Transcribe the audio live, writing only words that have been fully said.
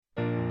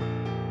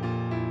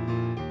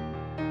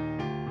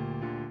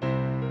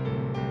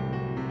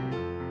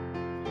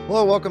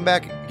Hello, welcome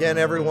back again,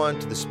 everyone,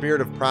 to the Spirit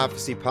of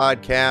Prophecy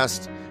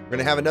podcast. We're going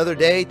to have another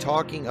day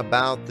talking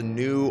about the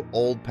new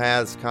Old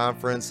Paths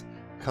Conference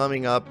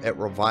coming up at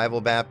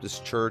Revival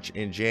Baptist Church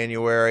in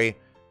January.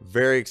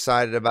 Very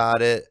excited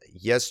about it.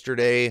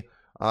 Yesterday,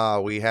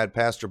 we had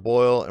Pastor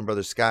Boyle and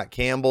Brother Scott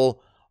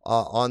Campbell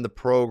on the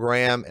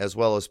program, as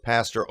well as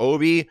Pastor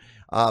Obi.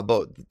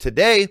 But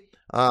today,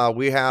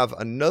 we have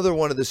another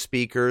one of the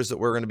speakers that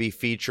we're going to be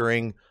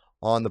featuring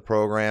on the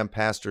program,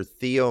 Pastor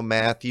Theo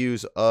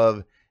Matthews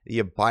of the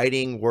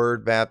Abiding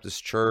Word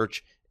Baptist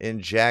Church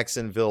in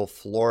Jacksonville,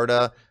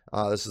 Florida.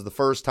 This is the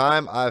first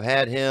time I've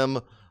had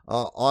him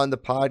on the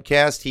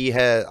podcast.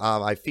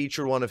 I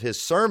featured one of his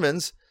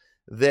sermons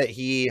that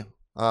he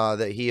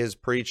has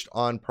preached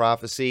on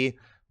prophecy,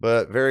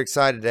 but very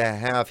excited to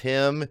have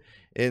him.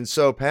 And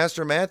so,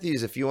 Pastor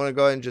Matthews, if you want to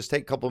go ahead and just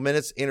take a couple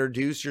minutes,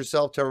 introduce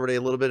yourself, tell everybody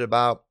a little bit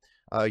about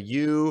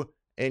you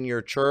and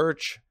your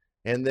church,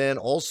 and then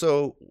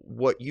also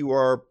what you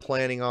are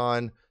planning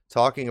on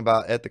talking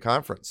about at the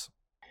conference.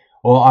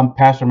 Well, I'm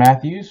Pastor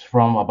Matthews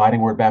from Abiding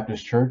Word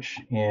Baptist Church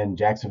in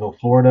Jacksonville,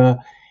 Florida,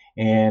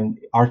 and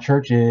our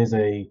church is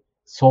a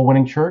soul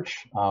winning church.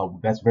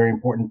 That's very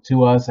important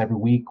to us. Every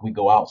week we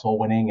go out soul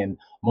winning, and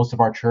most of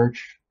our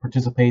church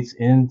participates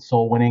in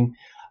soul winning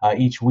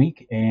each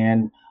week.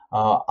 And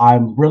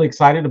I'm really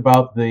excited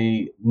about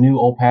the new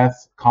Old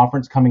Paths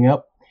Conference coming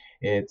up.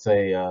 It's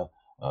a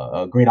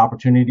great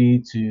opportunity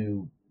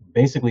to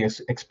basically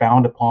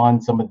expound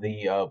upon some of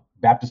the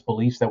Baptist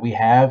beliefs that we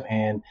have.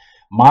 And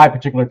my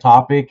particular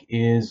topic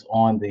is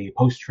on the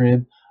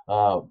post-trib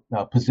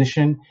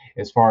position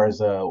as far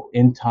as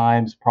end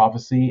times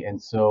prophecy.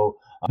 And so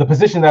the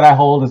position that I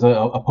hold is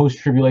a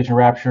post-tribulation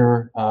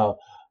rapture,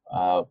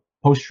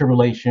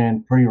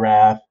 post-tribulation,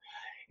 pre-wrath.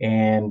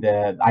 And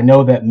I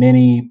know that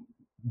many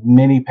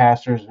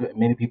pastors,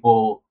 many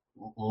people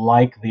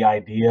like the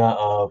idea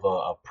of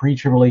a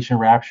pre-tribulation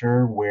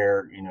rapture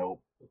where,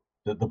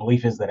 the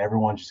belief is that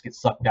everyone just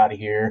gets sucked out of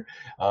here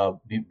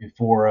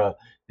before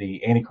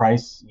the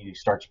Antichrist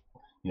starts,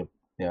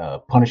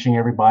 punishing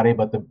everybody.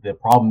 But the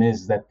problem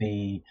is that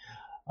the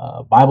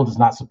Bible does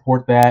not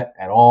support that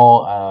at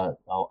all.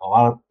 A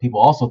lot of people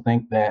also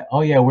think that,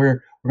 oh yeah,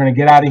 we're going to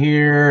get out of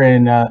here,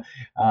 and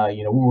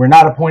we're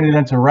not appointed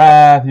unto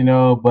wrath.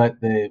 But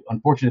the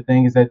unfortunate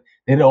thing is that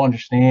they don't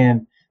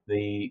understand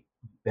the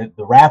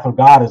wrath of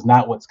God is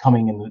not what's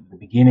coming in the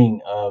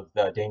beginning of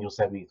Daniel's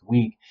 70th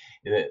week.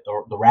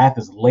 The wrath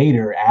is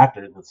later,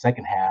 after the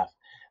second half.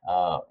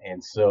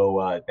 And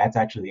so that's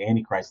actually the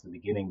Antichrist in the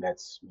beginning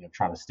that's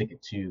trying to stick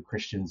it to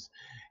Christians.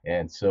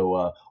 And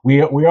so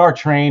we are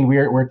trained,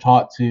 we're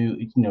taught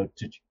to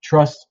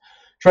trust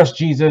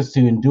Jesus, to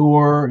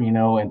endure,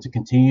 and to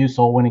continue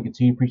soul winning,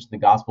 continue preaching the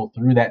gospel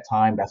through that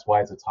time. That's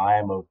why it's a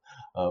time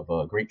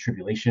of great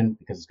tribulation,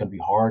 because it's going to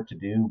be hard to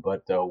do,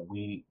 but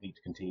we need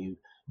to continue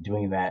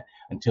doing that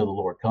until the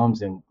Lord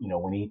comes. And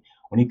when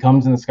he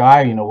comes in the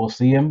sky, we'll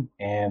see him,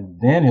 and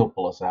then he'll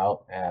pull us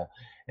out.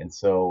 And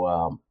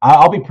so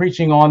I'll be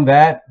preaching on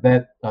that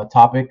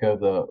topic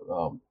of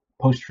the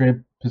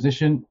post-trib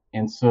position.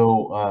 And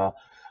so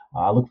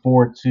I look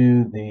forward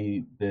to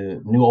the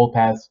new Old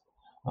Paths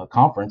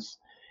conference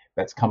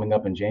that's coming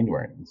up in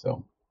January. And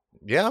so,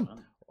 yeah,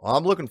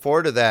 I'm looking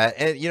forward to that.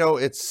 And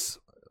it's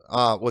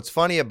what's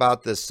funny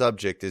about this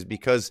subject is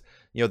because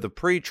the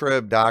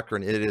pre-trib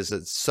doctrine,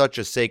 it's such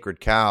a sacred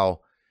cow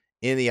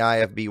in the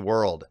IFB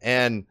world.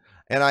 And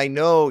I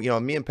know,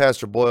 me and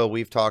Pastor Boyle,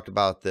 we've talked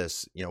about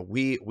this.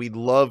 We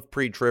love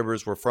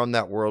pre-tribbers. We're from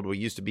that world. We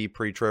used to be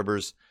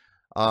pre-tribbers.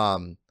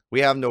 We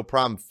have no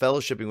problem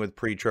fellowshipping with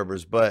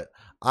pre-tribbers, but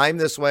I'm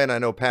this way, and I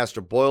know Pastor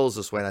Boyle's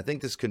this way, and I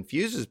think this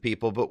confuses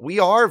people, but we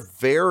are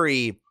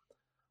very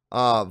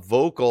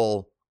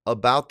vocal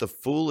about the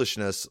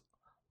foolishness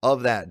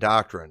of that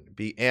doctrine.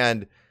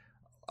 And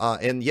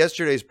in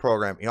yesterday's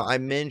program, I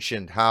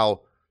mentioned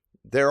how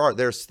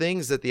there's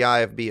things that the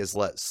IFB has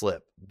let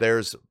slip.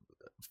 There's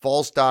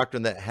false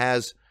doctrine that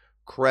has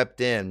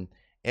crept in,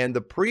 and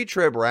the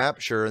pre-trib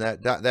rapture and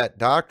that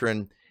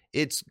doctrine,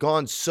 it's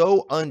gone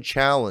so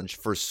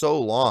unchallenged for so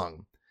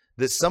long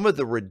that some of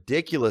the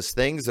ridiculous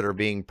things that are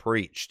being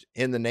preached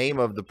in the name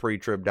of the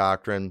pre-trib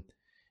doctrine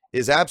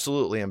is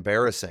absolutely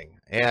embarrassing.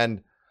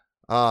 And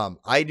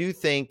I do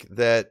think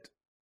that,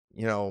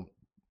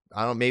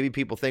 maybe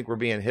people think we're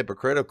being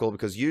hypocritical,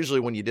 because usually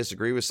when you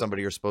disagree with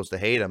somebody, you're supposed to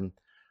hate them.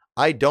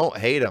 I don't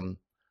hate them,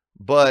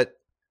 but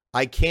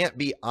I can't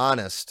be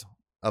honest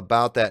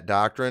about that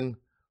doctrine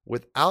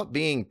without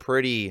being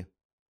pretty,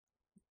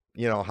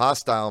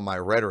 hostile in my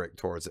rhetoric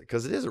towards it,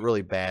 because it is a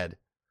really bad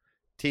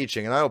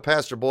teaching. And I know,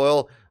 Pastor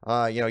Boyle,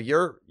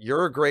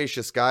 you're a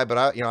gracious guy, but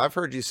I've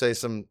heard you say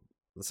the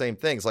same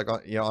things. Like,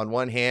 on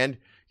one hand,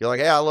 you're like,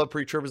 hey, I love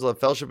pre-tribbers, love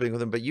fellowshipping with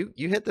them, but you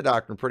hit the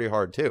doctrine pretty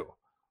hard too.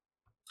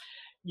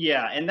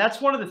 Yeah, and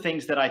that's one of the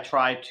things that I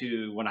try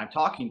to, when I'm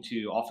talking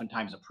to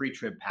oftentimes a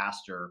pre-trib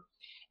pastor,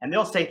 and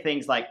they'll say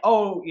things like,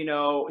 oh,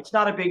 it's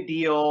not a big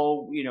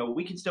deal,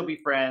 we can still be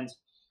friends.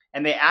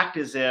 And they act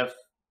as if,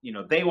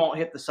 they won't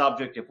hit the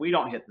subject if we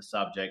don't hit the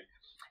subject.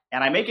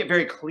 And I make it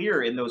very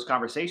clear in those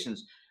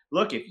conversations,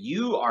 look, if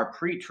you are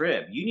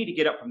pre-trib, you need to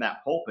get up from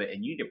that pulpit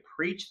and you need to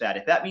preach that.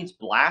 If that means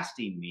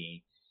blasting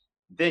me,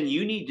 then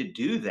you need to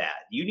do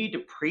that. You need to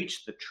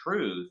preach the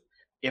truth.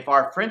 If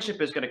our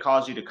friendship is going to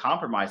cause you to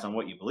compromise on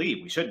what you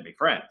believe, we shouldn't be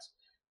friends.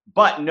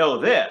 But know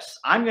this,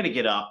 I'm going to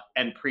get up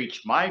and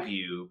preach my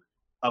view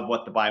of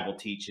what the Bible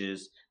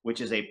teaches, which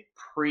is a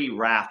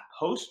pre-wrath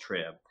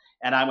post-trib,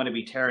 and I'm going to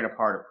be tearing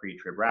apart a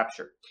pre-trib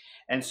rapture.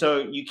 And so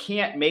you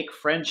can't make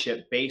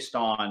friendship based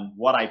on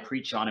what I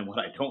preach on and what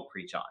I don't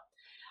preach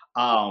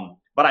on.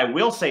 But I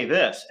will say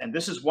this, and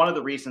this is one of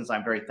the reasons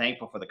I'm very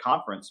thankful for the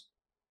conference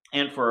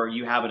and for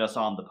you having us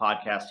on the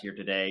podcast here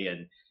today,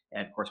 and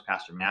of course,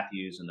 Pastor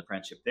Matthews and the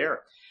friendship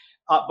there.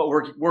 But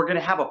we're going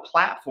to have a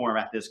platform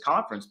at this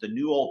conference, the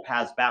New Old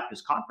Paths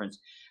Baptist Conference,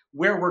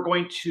 where we're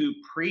going to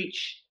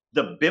preach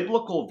the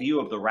biblical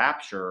view of the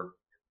rapture,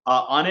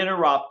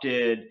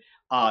 uninterrupted,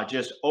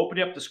 just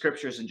opening up the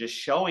scriptures and just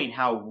showing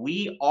how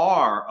we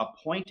are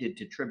appointed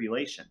to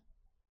tribulation,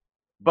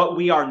 but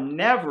we are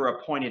never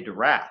appointed to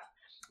wrath.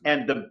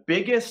 And the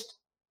biggest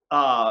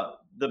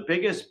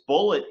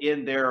bullet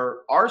in their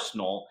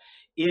arsenal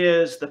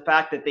is the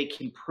fact that they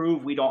can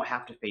prove we don't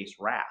have to face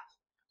wrath.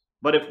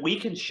 But if we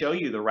can show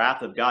you the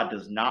wrath of God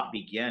does not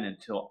begin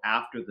until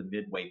after the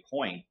midway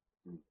point,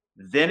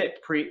 then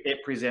it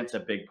presents a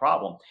big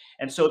problem.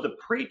 And so the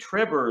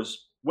pre-tribbers,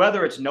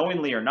 whether it's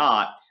knowingly or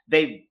not,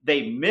 they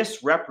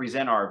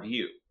misrepresent our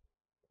view.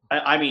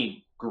 I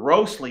mean,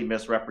 grossly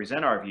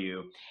misrepresent our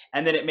view.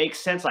 And then it makes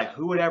sense, like,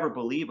 who would ever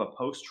believe a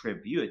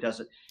post-trib view? It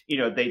doesn't,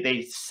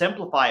 they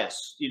simplify it,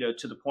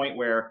 to the point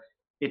where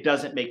it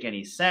doesn't make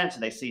any sense.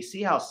 And they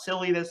see how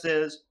silly this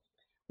is.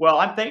 Well,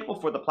 I'm thankful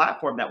for the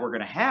platform that we're going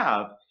to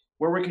have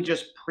where we can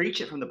just preach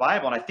it from the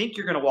Bible. And I think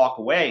you're going to walk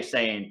away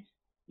saying,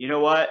 you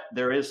know what,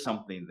 there is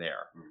something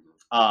there.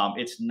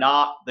 It's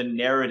not the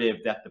narrative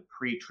that the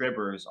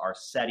pre-tribbers are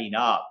setting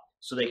up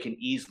so they can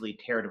easily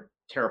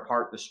tear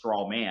apart the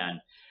straw man.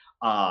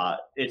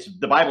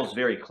 The Bible is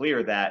very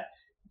clear that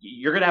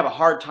you're going to have a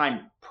hard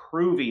time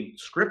proving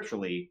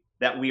scripturally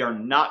that we are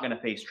not going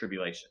to face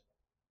tribulation,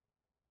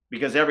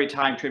 because every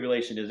time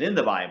tribulation is in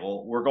the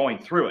Bible, we're going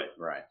through it.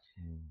 Right.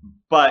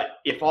 But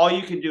if all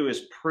you can do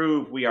is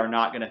prove we are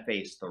not going to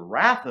face the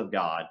wrath of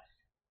God,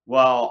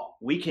 well,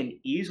 we can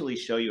easily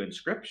show you in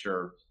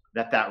scripture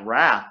that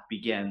wrath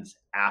begins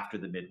after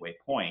the midway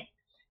point,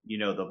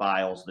 the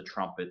vials, the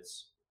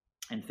trumpets,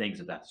 and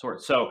things of that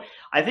sort. So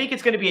I think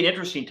it's going to be an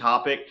interesting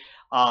topic,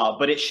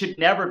 but it should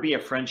never be a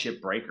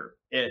friendship breaker.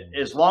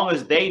 As long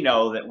as they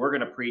know that we're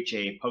going to preach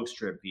a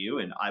post-trib view,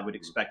 and I would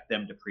expect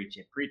them to preach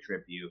a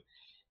pre-trib view,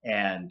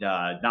 and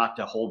not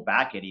to hold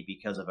back any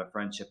because of a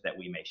friendship that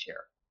we may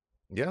share.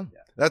 Yeah,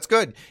 that's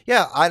good.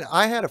 Yeah,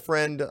 I had a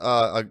friend,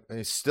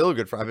 still a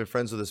good friend. I've been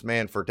friends with this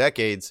man for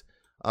decades,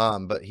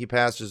 but he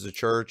pastors a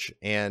church,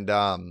 and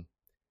I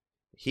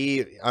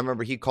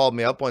remember he called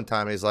me up one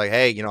time, and he's like,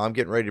 hey, I'm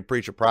getting ready to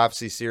preach a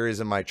prophecy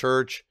series in my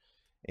church,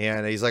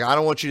 and he's like, I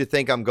don't want you to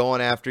think I'm going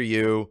after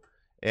you,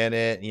 and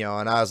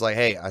and I was like,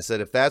 hey, I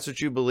said, if that's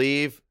what you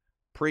believe,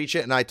 preach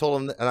it. And I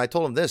told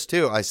him this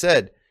too. I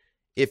said,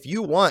 if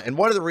you want, and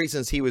one of the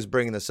reasons he was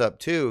bringing this up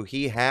too,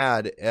 he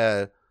had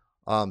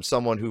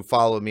someone who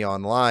followed me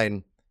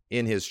online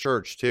in his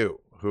church too,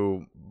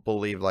 who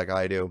believed like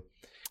I do.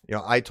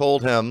 I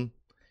told him,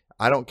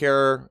 I don't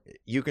care.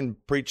 You can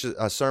preach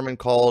a sermon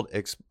called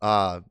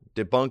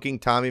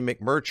Debunking Tommy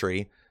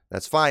McMurtry.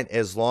 That's fine,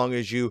 as long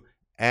as you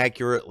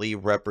accurately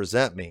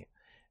represent me.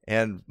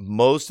 And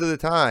most of the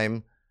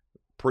time,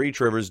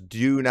 pre-tribbers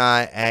do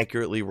not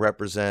accurately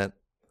represent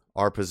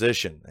our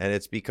position. And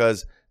it's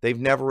because they've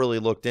never really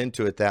looked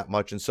into it that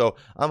much. And so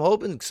I'm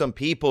hoping some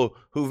people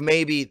who've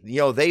maybe,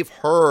 they've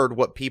heard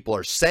what people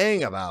are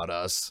saying about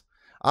us,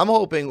 I'm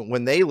hoping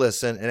when they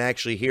listen and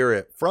actually hear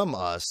it from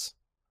us,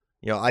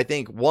 I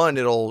think, one,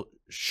 it'll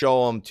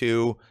show them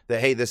too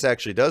that, hey, this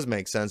actually does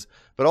make sense.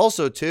 But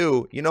also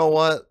too,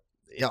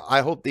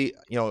 I hope it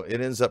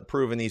ends up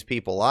proving these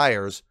people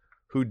liars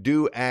who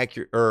do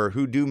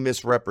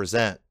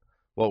misrepresent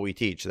what we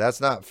teach.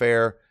 That's not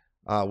fair.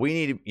 We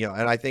need to,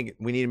 and I think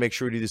we need to make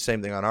sure we do the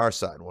same thing on our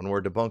side. When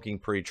we're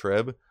debunking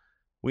pre-trib,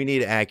 we need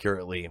to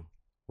accurately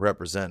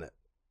represent it.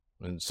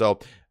 And so, I'll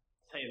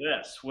tell you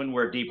this, when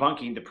we're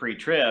debunking the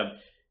pre-trib,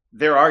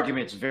 their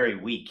argument's very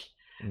weak.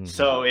 Mm-hmm.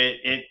 So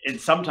it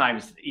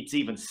sometimes it's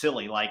even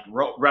silly, like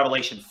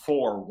Revelation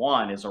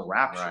 4:1 is a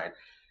rapture. Right.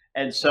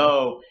 And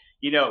so,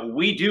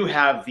 we do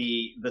have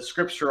the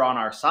scripture on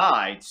our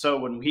side. So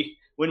when we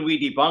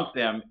debunk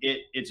them,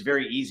 it's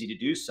very easy to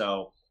do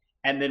so.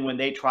 And then when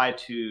they try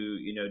to,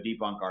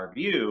 debunk our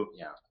view,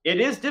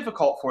 it is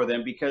difficult for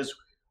them because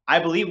I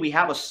believe we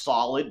have a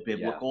solid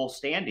biblical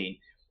standing.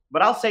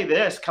 But I'll say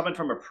this, coming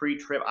from a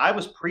pre-trib, I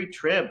was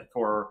pre-trib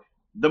for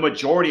the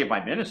majority of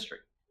my ministry.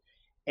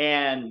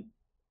 And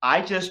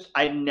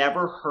I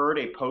never heard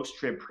a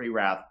post-trib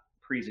pre-wrath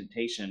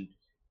presentation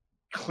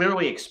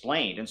clearly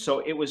explained. And so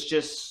it was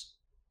just,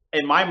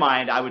 in my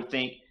mind, I would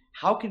think,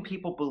 how can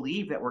people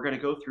believe that we're going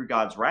to go through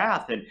God's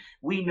wrath? And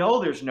we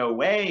know there's no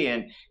way.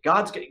 And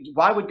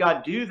why would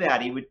God do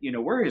that? He would,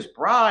 we're his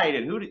bride.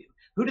 And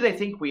who do they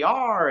think we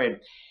are?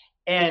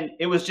 And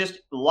it was just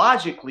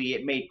logically,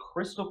 it made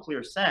crystal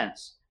clear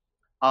sense.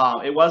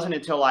 It wasn't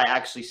until I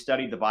actually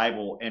studied the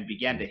Bible and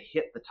began to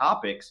hit the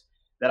topics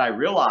that I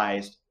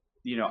realized,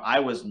 I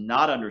was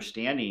not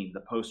understanding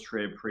the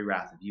post-trib,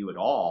 pre-wrath view at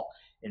all.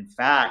 In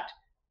fact,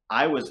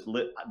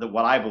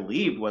 what I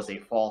believed was a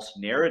false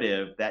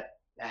narrative that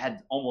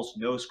had almost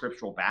no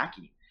scriptural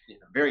backing,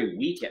 very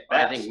weak at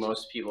best. I think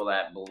most people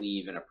that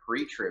believe in a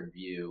pre-trib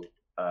view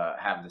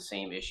have the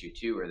same issue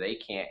too, where they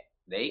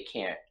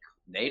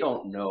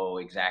don't know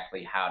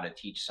exactly how to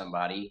teach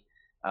somebody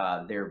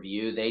their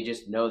view. They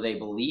just know they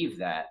believe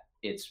that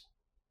it's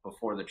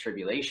before the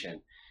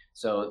tribulation.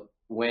 So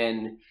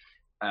when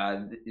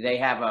they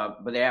have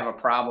a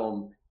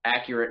problem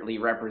accurately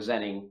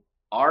representing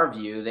our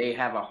view, they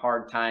have a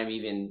hard time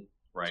even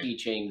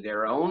teaching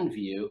their own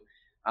view.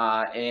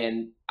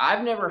 And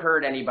I've never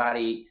heard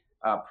anybody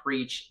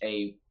preach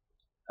a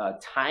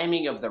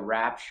timing of the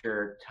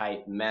rapture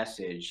type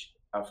message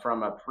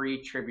from a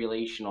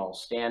pre-tribulational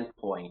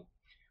standpoint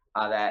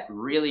that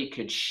really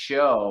could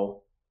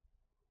show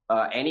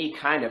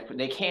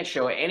they can't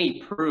show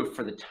any proof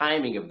for the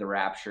timing of the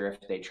rapture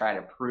if they try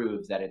to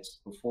prove that it's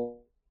before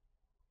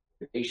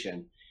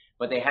tribulation,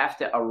 but they have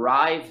to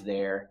arrive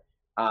there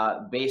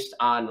based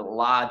on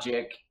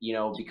logic,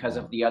 because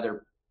of the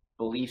other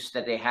beliefs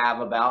that they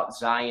have about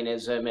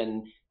Zionism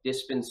and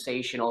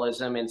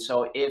dispensationalism. And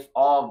so if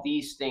all of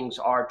these things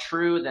are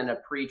true, then a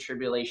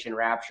pre-tribulation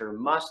rapture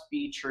must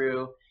be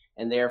true,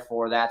 and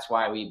therefore that's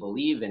why we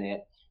believe in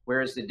it.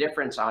 Whereas the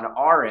difference on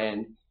our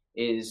end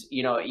is,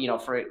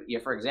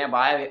 for example,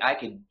 I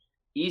could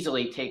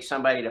easily take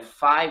somebody to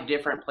 5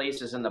 different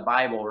places in the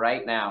Bible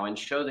right now and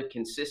show the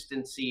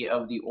consistency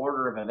of the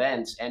order of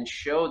events and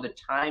show the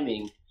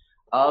timing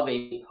of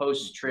a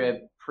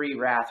post-trib,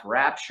 pre-wrath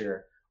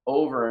rapture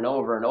over and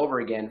over and over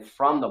again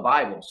from the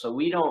Bible. So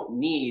we don't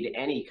need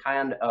any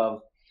kind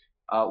of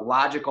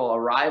logical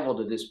arrival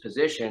to this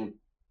position,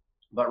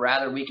 but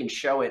rather we can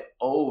show it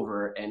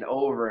over and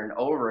over and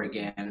over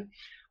again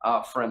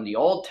from the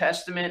Old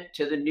Testament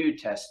to the New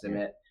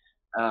Testament.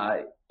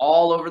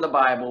 All over the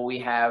Bible, we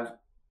have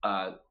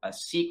a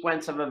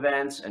sequence of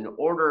events, an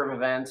order of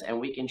events, and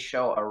we can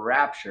show a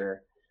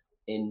rapture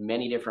in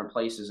many different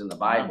places in the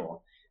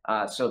Bible.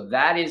 So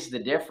that is the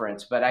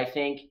difference. But I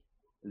think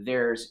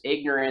there's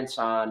ignorance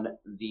on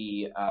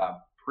the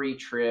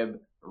pre-trib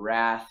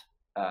wrath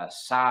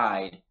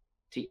side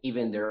to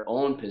even their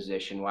own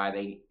position.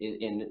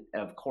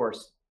 Of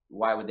course,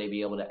 why would they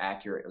be able to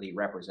accurately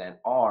represent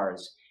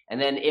ours? And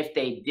then if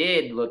they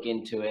did look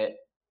into it,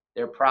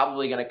 they're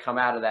probably going to come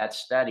out of that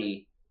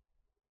study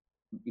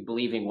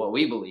believing what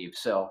we believe.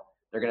 So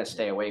they're going to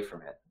stay away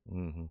from it.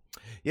 Mm-hmm.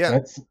 Yeah.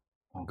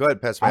 Go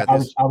ahead, Pastor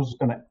Matthews. I was just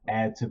going to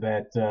add to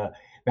that.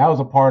 That was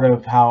a part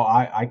of how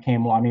I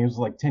came along. I mean, it was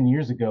like 10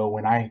 years ago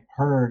when I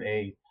heard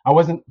I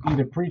wasn't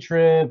either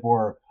pre-trib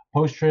or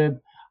post-trib.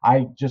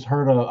 I just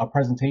heard a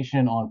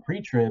presentation on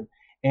pre-trib,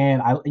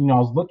 and I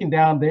was looking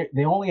down.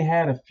 They only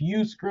had a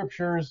few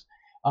scriptures.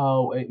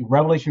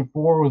 Revelation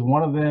 4 was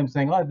one of them,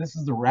 saying, "Oh, this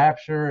is the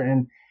rapture."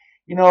 And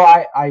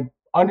I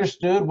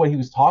understood what he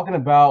was talking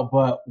about,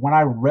 but when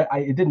I read,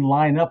 it didn't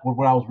line up with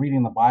what I was reading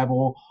in the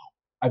Bible.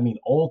 I mean,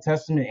 Old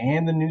Testament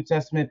and the New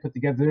Testament put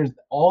together.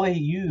 All he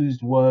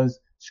used was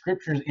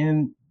scriptures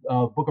in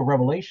Book of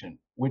Revelation,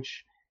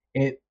 which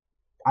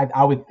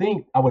I would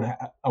think, I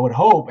would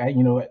hope,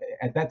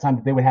 at that time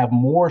that they would have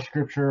more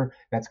scripture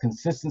that's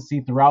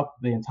consistency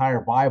throughout the entire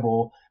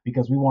Bible,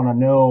 because we want to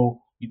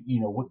know,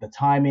 what the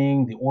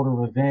timing, the order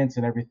of events,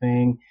 and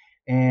everything.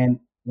 And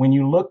when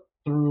you look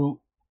through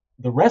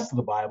the rest of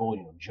the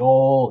Bible,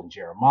 Joel and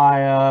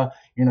Jeremiah,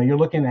 you're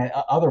looking at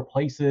other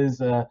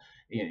places,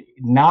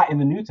 not in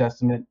the New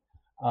Testament.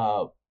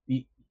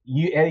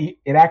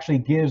 It actually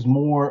gives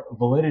more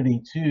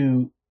validity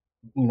to,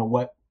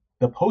 what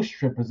the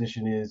post-trib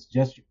position is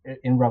just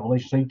in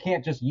Revelation. So you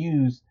can't just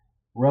use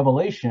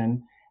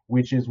Revelation,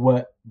 which is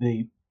what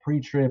the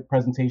pre-trib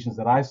presentations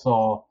that I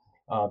saw,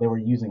 they were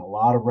using a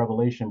lot of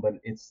Revelation, but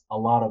it's a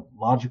lot of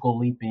logical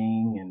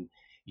leaping, and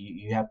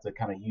you have to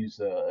kind of use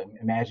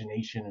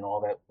imagination and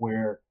all that,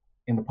 where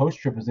in the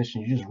post-trib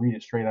position, you just read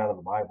it straight out of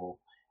the Bible.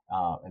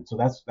 And so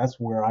that's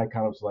where I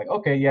kind of was like,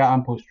 okay, yeah,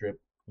 I'm post-trib.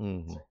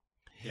 Mm-hmm.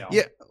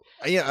 Yeah.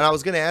 And I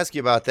was going to ask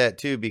you about that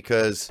too,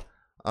 because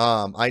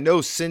I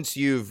know since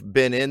you've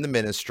been in the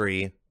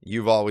ministry,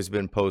 you've always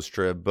been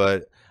post-trib,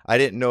 but I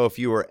didn't know if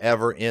you were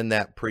ever in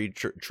that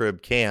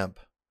pre-trib camp.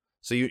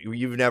 So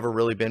you've never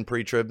really been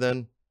pre-trib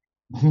then?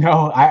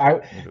 No,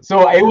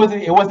 so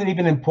it wasn't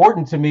even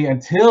important to me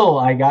until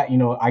I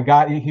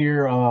got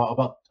here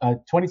about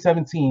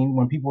 2017,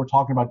 when people were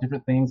talking about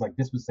different things like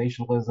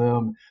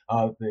dispensationalism,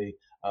 the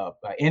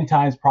end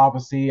times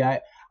prophecy.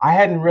 I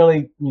hadn't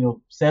really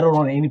settled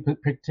on any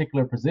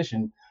particular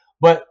position,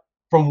 but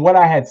from what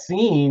I had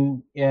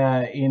seen,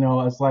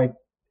 it's like,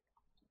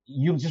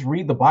 you just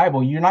read the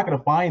Bible. You're not going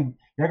to find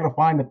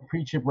the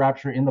pre-trib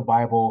rapture in the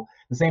Bible.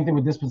 The same thing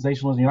with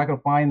dispensationalism. You're not going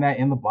to find that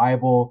in the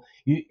Bible.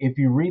 If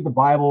you read the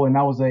Bible, and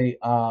that was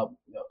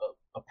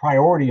a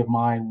priority of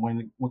mine when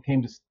it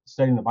came to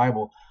studying the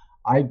Bible.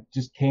 I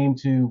just came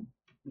to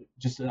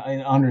just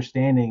an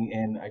understanding,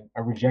 and I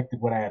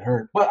rejected what I had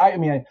heard. But I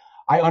mean,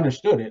 I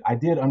understood it. I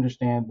did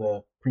understand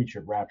the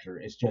pre-trib rapture.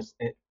 It's just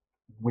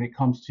when it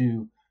comes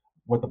to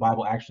what the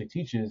Bible actually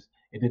teaches,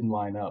 it didn't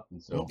line up.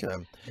 And so,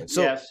 Okay.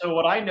 So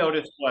what I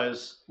noticed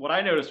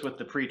with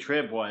the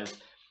pre-trib was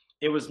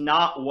it was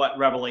not what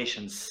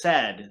Revelation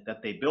said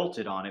that they built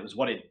it on. It was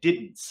what it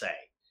didn't say.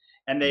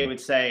 And they would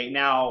say,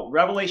 now,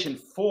 Revelation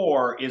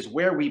 4 is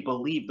where we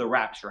believe the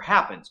rapture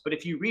happens. But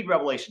if you read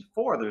Revelation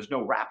 4, there's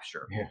no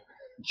rapture. Yeah.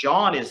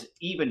 John is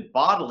even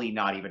bodily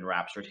not even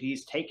raptured.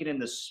 He's taken in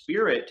the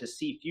spirit to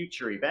see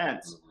future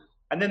events.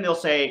 And then they'll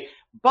say,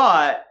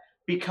 but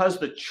because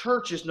the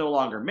church is no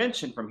longer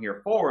mentioned from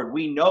here forward,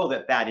 we know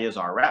that that is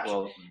our rapture.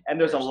 Well, and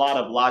there's a lot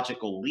of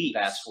logical leaps.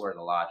 That's where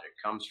the logic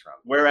comes from.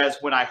 Whereas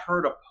when I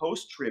heard a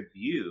post-trib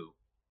view,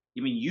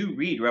 I mean, you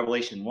read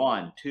Revelation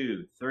 1,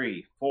 2,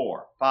 3,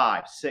 4,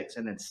 5, 6,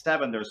 and then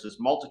 7, there's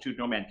this multitude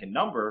no man can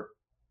number.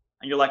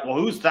 And you're like, well,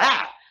 who's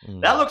that?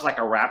 That looks like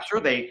a rapture.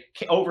 They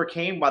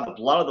overcame by the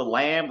blood of the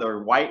Lamb, their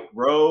white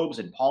robes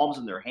and palms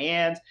in their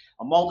hands,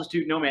 a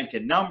multitude no man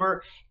can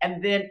number.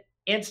 And then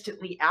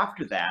instantly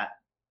after that,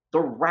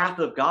 the wrath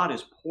of God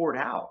is poured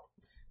out.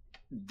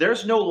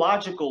 There's no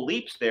logical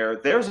leaps there.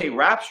 There's a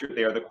rapture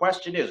there. The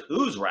question is,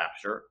 whose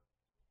rapture?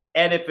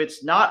 And if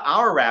it's not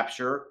our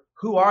rapture,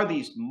 who are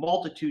these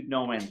multitude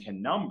no man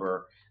can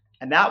number?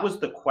 And that was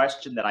the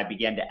question that I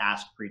began to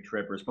ask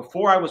pre-tribbers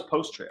before I was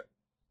post-trib.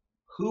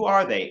 Who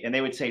are they? And they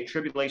would say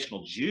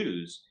tribulational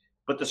Jews,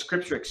 but the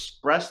scripture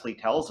expressly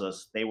tells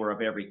us they were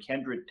of every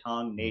kindred,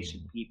 tongue,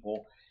 nation,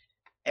 people.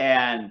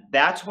 And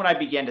that's when I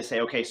began to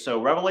say, okay,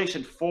 so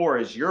Revelation 4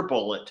 is your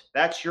bullet.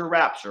 That's your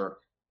rapture.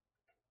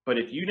 But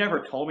if you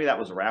never told me that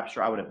was a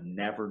rapture, I would have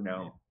never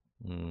known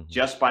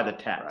just by the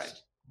text. Right.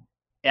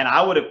 And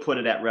I would have put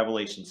it at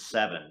Revelation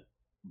 7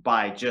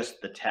 by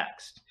just the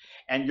text.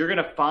 And you're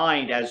going to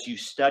find as you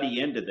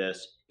study into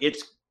this,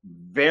 it's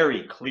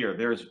very clear.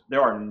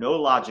 There are no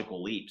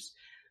logical leaps.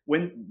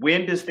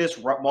 When does this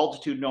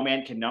multitude no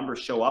man can number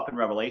show up in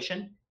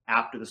Revelation?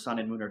 After the sun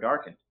and moon are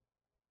darkened.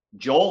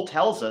 Joel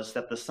tells us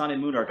that the sun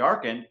and moon are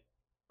darkened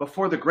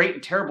before the great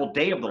and terrible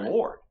day of the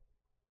Lord.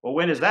 Well,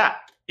 when is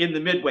that? In the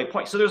midway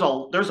point. So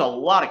there's a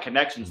lot of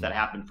connections that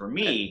happened for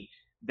me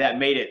that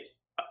made it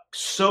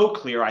so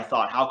clear. I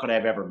thought, how could I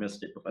have ever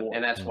missed it before?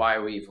 And that's why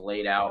we've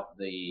laid out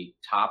the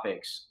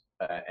topics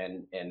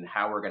and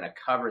how we're going to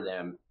cover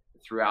them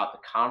throughout the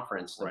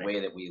conference, the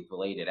way that we've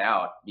laid it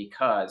out,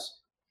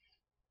 because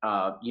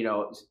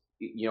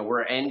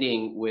we're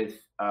ending with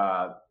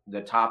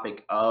the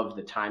topic of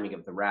the timing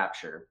of the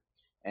rapture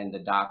and the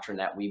doctrine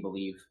that we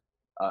believe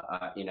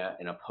in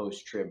a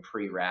post-trib,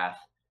 pre-wrath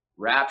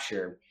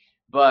rapture.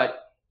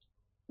 But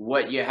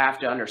what you have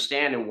to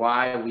understand, and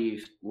why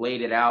we've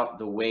laid it out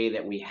the way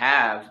that we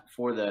have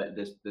for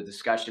the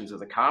discussions of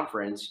the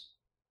conference,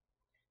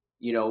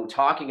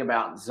 talking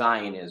about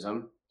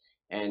Zionism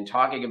and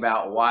talking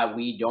about why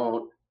we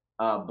don't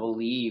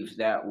believe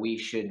that we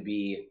should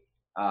be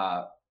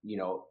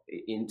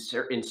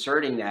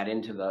inserting that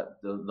into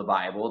the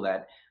Bible,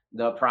 that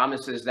the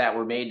promises that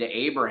were made to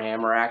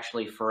Abraham are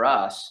actually for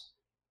us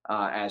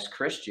as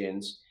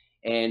Christians.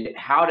 And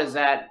how does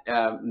that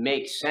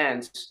make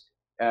sense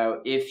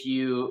if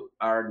you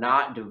are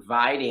not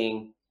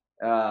dividing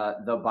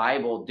the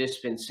Bible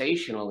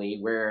dispensationally,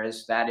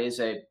 whereas that is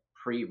a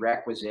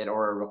prerequisite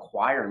or a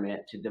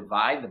requirement to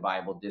divide the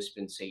Bible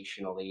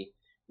dispensationally,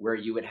 where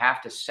you would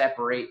have to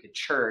separate the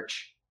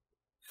church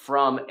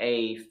from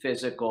a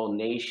physical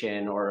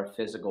nation or a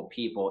physical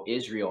people,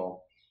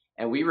 Israel.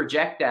 And we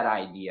reject that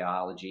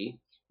ideology.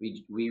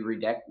 We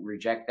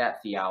reject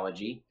that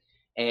theology.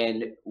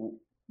 And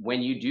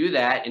when you do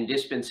that and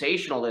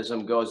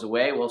dispensationalism goes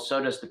away, well,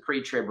 so does the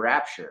pre-trib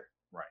rapture.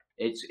 Right.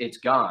 It's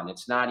gone.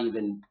 It's not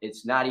even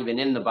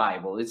in the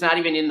Bible. It's not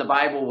even in the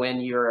Bible when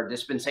you're a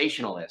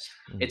dispensationalist.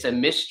 It's a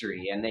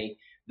mystery. And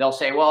they'll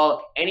say,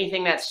 well,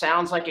 anything that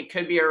sounds like it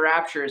could be a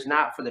rapture is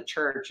not for the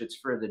church, it's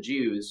for the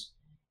Jews.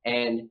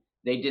 And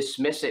they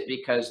dismiss it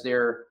because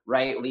they're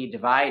rightly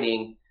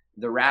dividing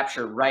the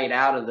rapture right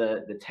out of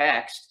the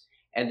text.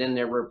 And then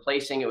they're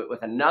replacing it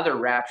with another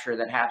rapture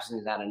that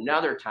happens at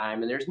another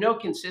time. And there's no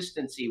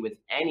consistency with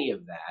any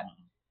of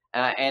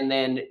that. And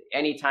then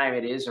anytime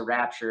it is a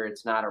rapture,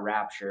 it's not a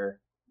rapture.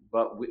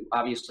 But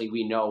obviously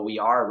we know we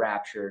are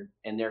raptured,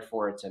 and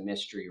therefore it's a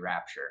mystery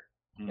rapture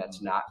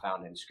that's not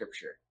found in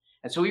Scripture.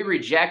 And so we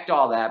reject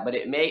all that, but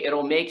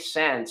it'll make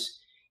sense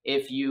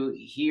if you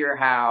hear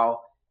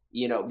how,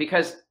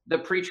 because the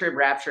pre-trib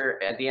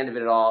rapture at the end of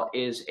it all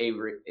is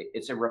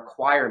it's a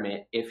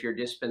requirement if you're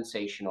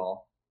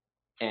dispensational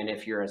and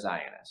if you're a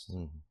Zionist.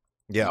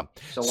 Yeah.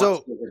 So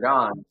once they're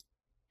gone,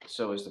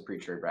 so is the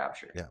pre-trib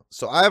rapture. Yeah.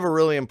 So I have a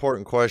really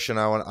important question.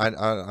 I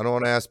don't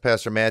want to ask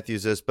Pastor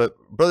Matthews this, but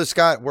Brother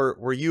Scott,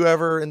 were you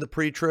ever in the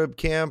pre-trib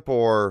camp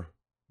or?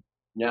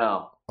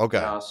 No.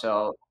 Okay. No,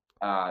 so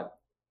like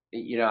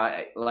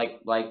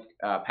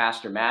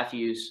Pastor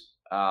Matthews,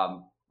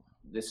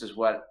 this is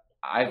what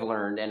I've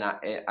learned, and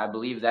I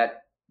believe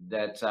that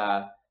that's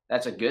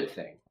a good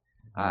thing.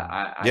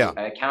 Yeah.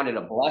 I count it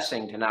a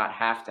blessing to not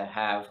have to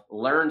have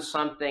learned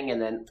something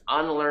and then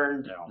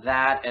unlearned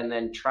that and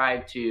then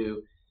tried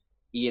to,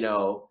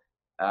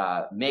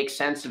 make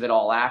sense of it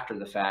all after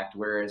the fact.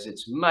 Whereas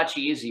it's much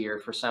easier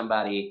for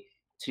somebody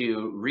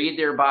to read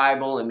their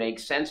Bible and make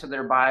sense of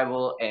their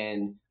Bible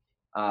and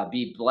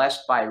be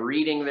blessed by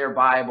reading their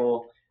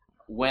Bible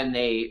when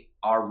they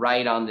are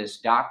right on this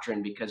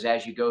doctrine, because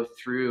as you go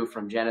through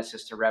from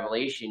Genesis to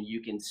Revelation,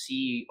 you can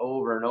see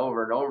over and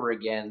over and over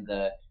again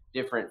the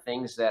different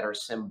things that are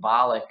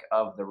symbolic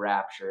of the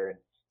rapture,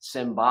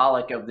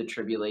 symbolic of the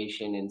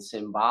tribulation, and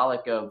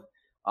symbolic of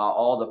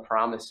all the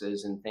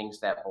promises and things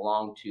that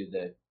belong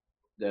to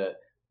the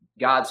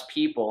God's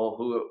people,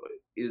 who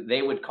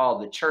they would call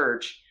the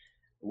church.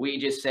 We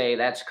just say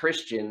that's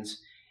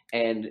Christians,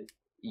 and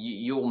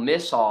you'll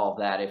miss all of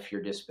that if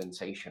you're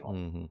dispensational.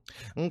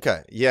 Mm-hmm.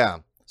 Okay, yeah.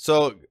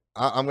 So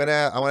I want to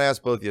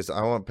ask both of you.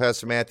 I want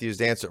Pastor Matthews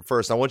to answer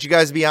first. I want you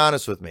guys to be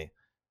honest with me,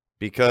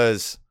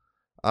 because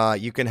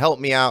you can help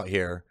me out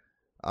here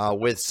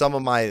with some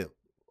of my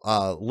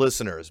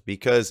listeners,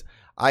 because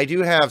I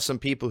do have some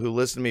people who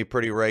listen to me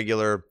pretty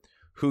regular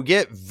who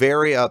get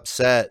very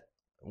upset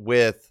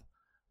with,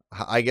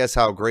 I guess,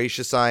 how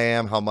gracious I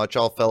am, how much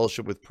I'll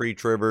fellowship with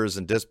pre-tribbers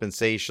and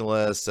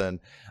dispensationalists, and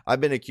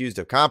I've been accused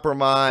of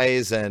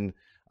compromise, and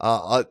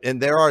I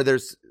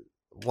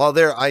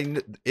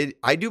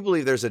do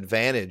believe there's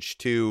advantage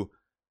to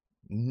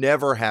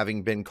never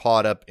having been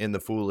caught up in the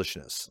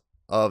foolishness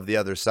of the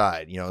other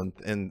side,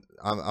 and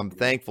I'm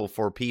thankful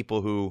for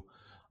people who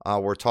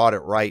were taught it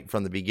right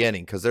from the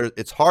beginning, because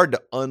it's hard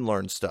to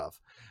unlearn stuff.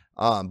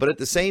 But at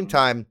the same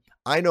time,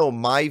 I know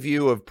my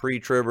view of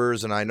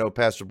pre-tribbers, and I know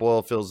Pastor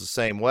Boyle feels the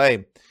same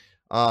way.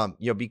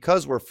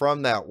 Because we're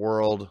from that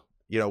world,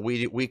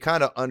 we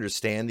kind of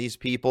understand these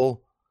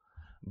people,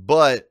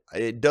 but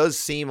it does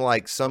seem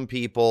like some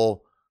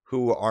people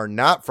who are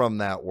not from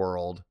that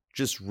world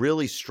just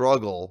really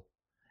struggle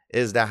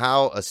as to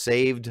how a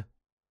saved,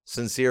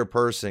 sincere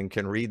person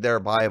can read their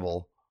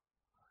Bible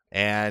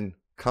and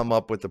come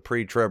up with the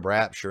pre-trib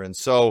rapture. And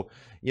so,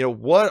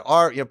 what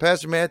are,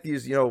 Pastor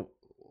Matthews,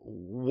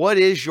 what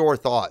is your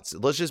thoughts?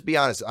 Let's just be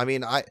honest. I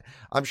mean,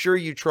 I'm sure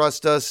you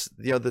trust us,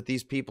 that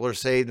these people are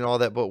saved and all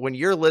that, but when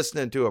you're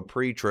listening to a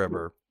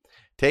pre-tribber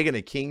taking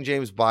a King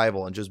James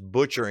Bible and just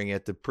butchering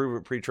it to prove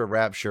a pre-trib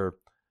rapture,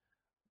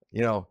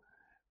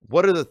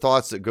 what are the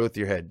thoughts that go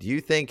through your head? Do you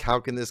think, how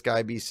can this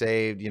guy be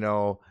saved?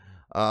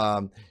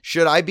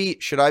 Should I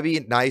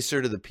be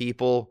nicer to the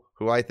people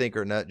who I think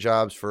are nut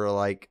jobs for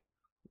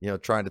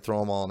trying to throw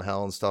them all in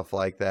hell and stuff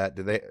like that?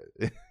 Do they,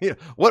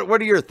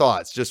 what are your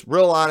thoughts? Just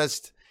real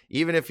honest,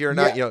 even if you're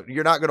not,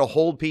 you're not going to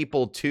hold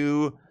people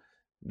to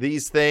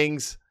these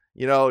things,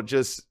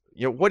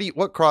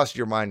 what crossed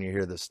your mind when you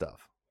hear this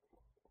stuff?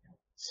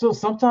 So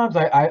sometimes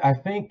I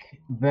think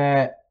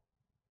that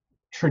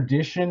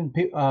tradition,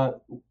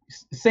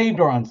 saved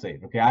or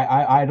unsaved, okay,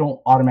 I don't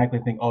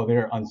automatically think, oh,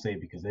 they're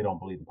unsaved because they don't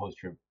believe the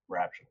post-trib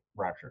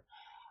rapture.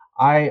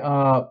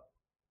 I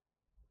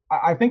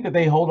think that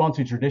they hold on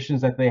to traditions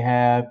that they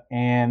have,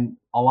 and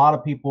a lot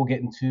of people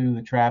get into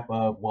the trap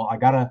of, well, I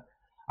gotta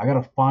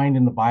find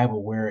in the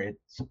Bible where it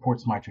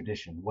supports my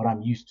tradition, what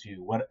I'm used to,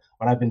 what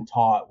I've been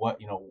taught, what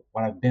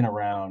I've been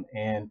around.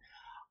 And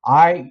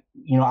I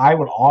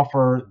would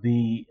offer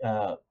the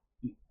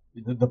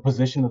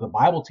position that the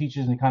Bible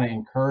teaches and kind of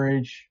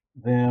encourage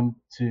them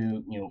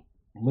to,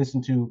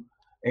 listen to,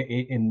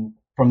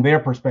 from their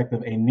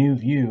perspective, a new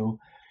view,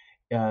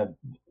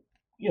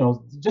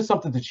 just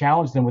something to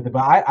challenge them with it.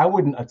 But I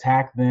wouldn't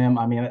attack them.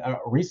 I mean,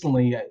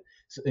 recently,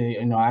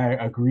 I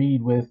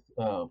agreed with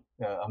a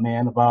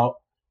man about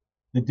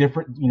the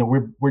different,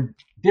 we're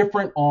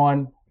different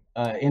on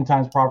end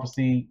times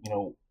prophecy.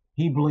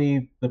 He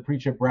believed the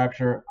pre-trib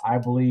rapture. I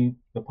believe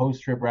the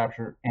post-trib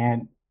rapture.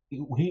 And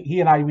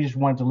he and I, we just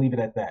wanted to leave it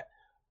at that.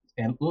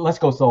 And let's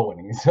go soul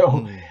winning.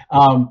 So,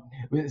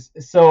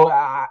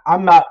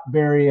 I'm not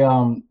very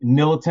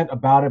militant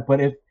about it.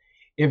 But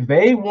if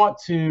they want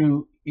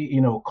to,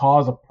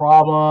 cause a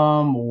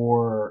problem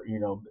or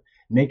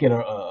make it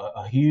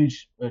a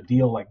huge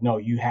deal, like, no,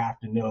 you have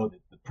to know that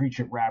the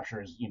pre-trib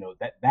rapture is,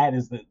 that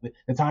is the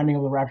timing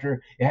of the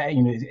rapture.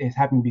 It's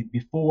happening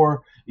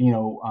before.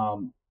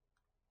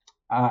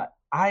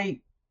 I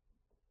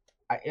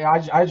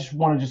just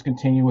want to just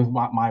continue with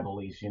my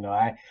beliefs.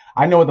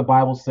 I know what the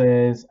Bible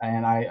says,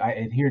 and I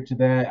adhere to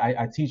that.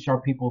 I teach our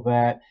people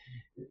that,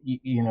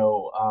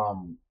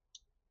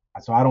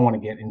 so I don't want to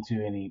get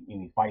into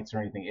any fights or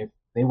anything. If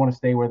they want to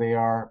stay where they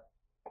are,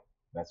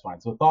 that's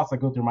fine. So thoughts that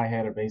go through my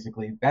head are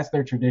basically, that's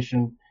their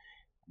tradition.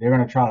 They're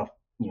going to try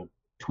to,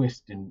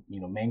 twist and,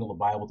 mangle the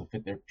Bible to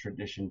fit their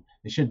tradition.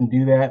 They shouldn't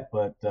do that,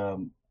 but,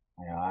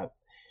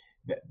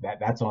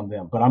 that's on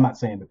them. But I'm not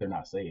saying that they're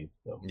not saved.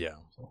 So, yeah.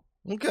 So.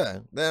 Okay.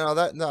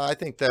 I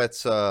think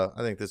that's a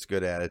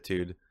good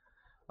attitude.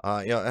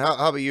 How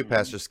about you,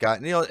 Pastor Scott?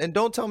 And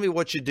don't tell me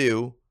what you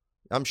do.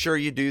 I'm sure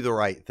you do the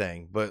right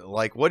thing, but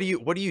what do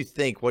you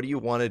think? What do you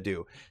want to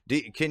do?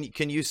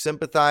 Can you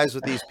sympathize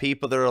with these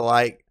people that are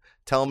like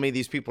telling me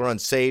these people are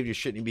unsaved. You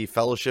shouldn't be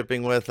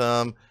fellowshipping with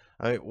them.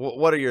 I mean,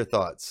 what are your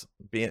thoughts?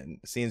 Seeing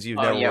as you've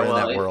never were in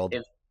that world.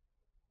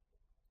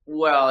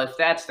 If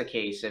that's the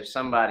case, if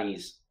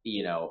somebody's,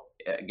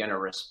 going to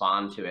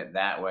respond to it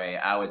that way,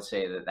 I would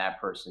say that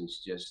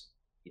person's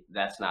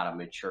that's not a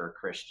mature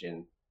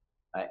Christian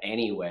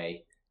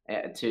anyway.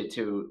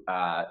 To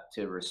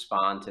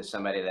respond to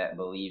somebody that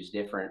believes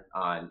different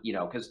on,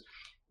 because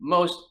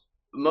most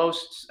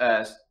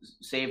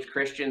saved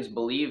Christians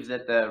believe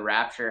that the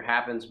rapture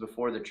happens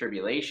before the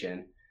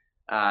tribulation.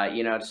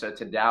 So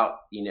to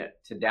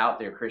doubt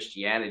their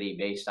Christianity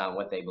based on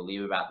what they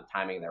believe about the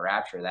timing of the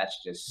rapture,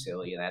 that's just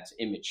silly and that's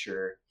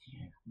immature.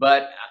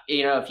 But,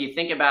 if you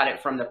think about it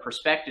from the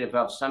perspective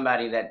of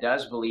somebody that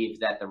does believe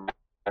that the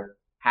rapture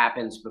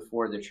happens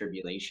before the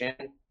tribulation,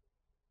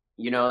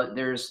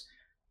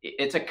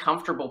 it's a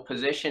comfortable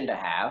position to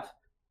have,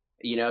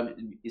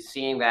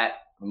 seeing that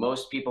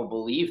most people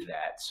believe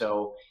that.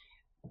 So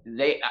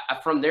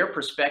from their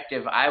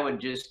perspective, I would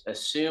just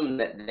assume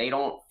that they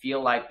don't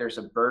feel like there's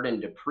a burden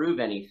to prove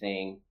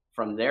anything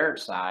from their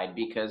side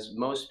because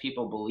most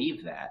people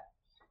believe that.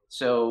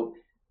 So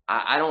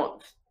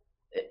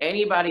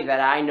anybody that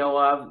I know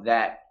of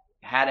that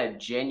had a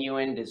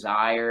genuine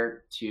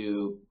desire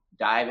to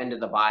dive into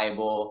the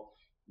Bible,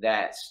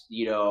 that's,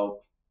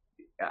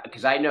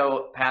 because I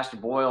know Pastor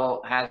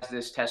Boyle has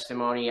this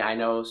testimony. I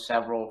know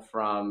several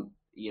from,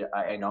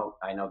 I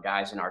know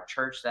guys in our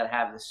church that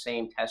have the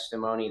same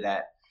testimony,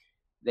 that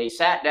they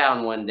sat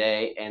down one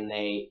day and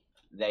they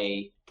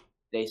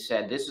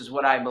said, this is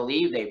what I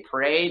believe. They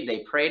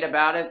prayed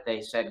about it.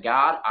 They said,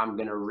 God, I'm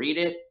going to read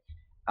it.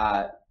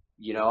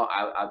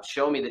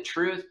 Show me the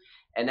truth.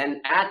 And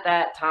then at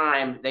that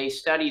time they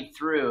studied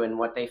through, and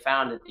what they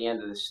found at the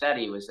end of the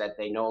study was that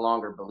they no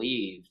longer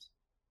believed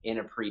in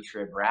a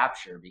pre-trib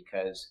rapture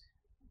because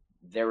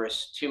there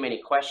was too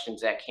many questions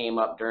that came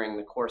up during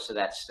the course of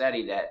that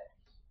study that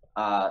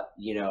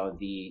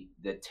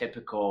the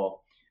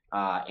typical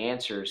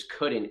answers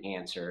couldn't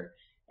answer,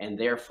 and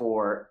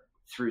therefore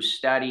through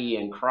study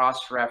and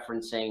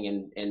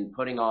cross-referencing and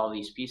putting all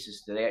these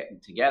pieces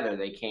together,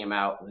 they came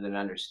out with an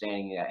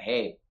understanding that,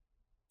 hey,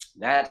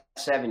 that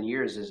 7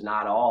 years is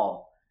not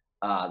all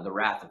the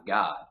wrath of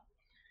God.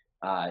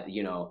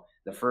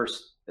 The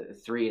first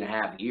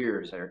 3.5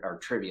 years are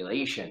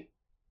tribulation,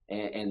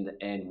 and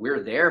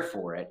we're there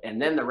for it.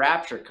 And then the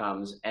rapture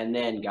comes, and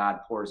then God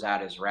pours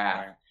out his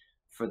wrath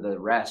for the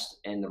rest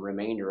and the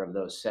remainder of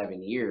those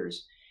 7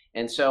 years.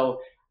 And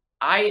so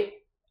I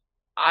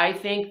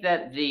think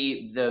that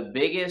the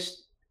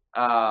biggest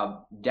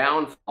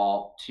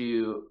downfall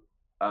to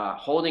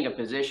holding a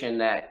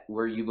position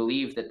where you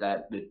believe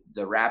that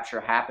the rapture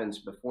happens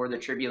before the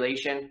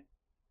tribulation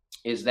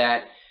is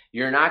that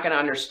you're not going to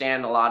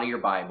understand a lot of your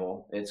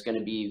Bible. It's going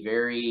to be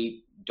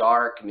very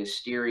dark,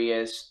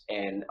 mysterious,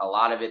 and a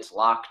lot of it's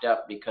locked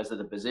up because of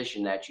the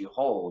position that you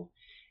hold.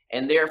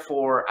 And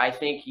therefore, I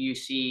think you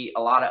see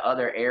a lot of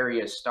other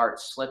areas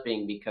start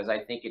slipping because I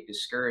think it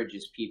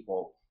discourages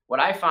people. What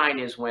I find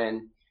is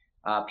when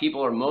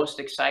people are most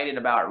excited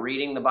about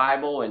reading the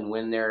Bible, and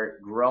when they're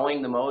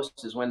growing the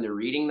most is when they're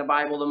reading the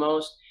Bible the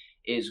most,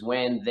 is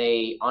when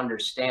they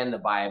understand the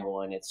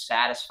Bible and it's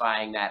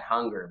satisfying that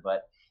hunger.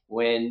 But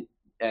when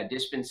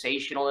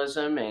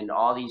dispensationalism and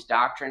all these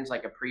doctrines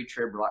like a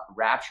pre-trib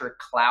rapture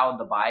cloud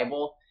the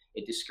Bible,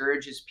 it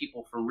discourages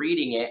people from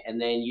reading it, and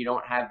then you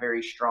don't have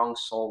very strong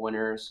soul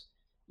winners.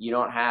 You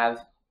don't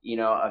have,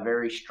 a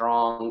very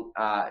strong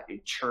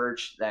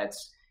church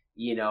that's,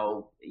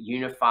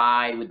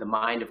 unified with the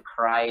mind of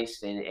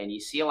Christ, and you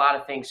see a lot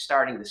of things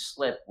starting to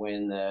slip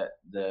when the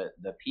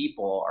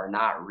people are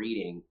not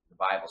reading the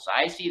Bible. So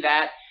I see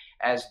that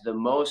as the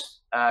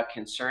most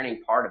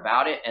concerning part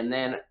about it. And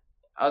then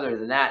other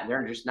than that,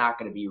 they're just not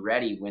going to be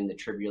ready when the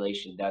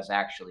tribulation does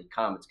actually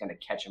come. It's going to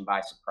catch them by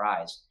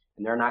surprise,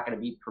 and they're not going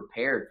to be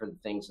prepared for the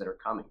things that are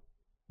coming.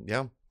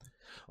 Yeah.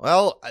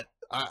 Well,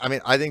 I mean,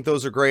 I think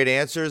those are great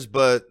answers,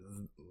 but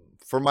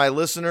for my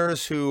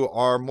listeners who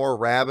are more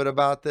rabid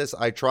about this,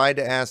 I tried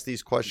to ask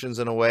these questions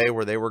in a way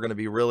where they were going to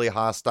be really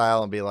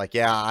hostile and be like,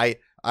 yeah, I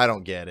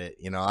don't get it.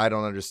 I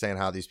don't understand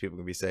how these people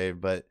can be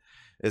saved, but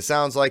it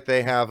sounds like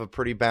they have a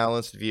pretty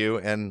balanced view.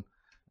 And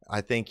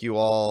I think you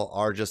all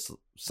are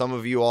some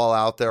of you all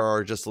out there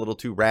are just a little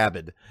too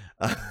rabid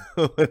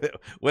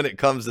when it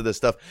comes to this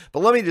stuff.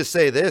 But let me just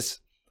say this.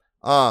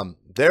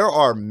 There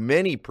are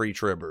many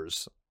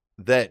pre-tribbers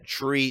that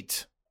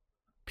treat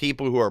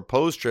people who are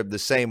post-trib the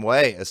same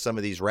way as some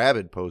of these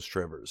rabid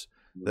post-tribbers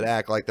that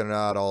act like they're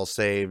not all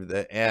saved.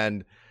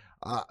 And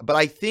but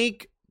I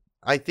think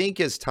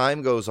as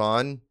time goes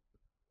on,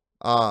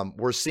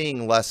 we're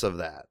seeing less of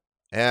that.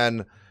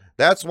 And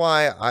that's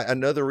why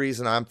another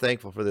reason I'm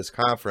thankful for this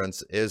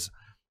conference is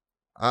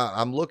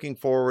I'm looking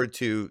forward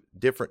to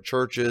different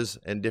churches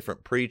and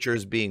different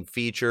preachers being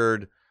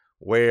featured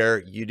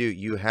where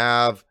you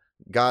have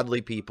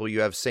godly people,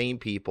 you have sane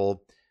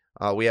people.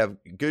 We have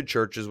good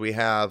churches. We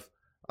have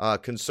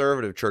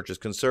conservative churches,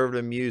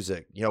 conservative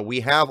music.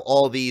 We have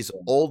all these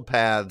old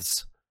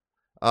paths,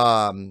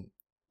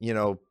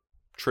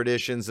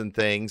 traditions and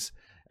things.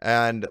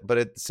 but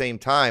at the same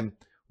time,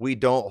 we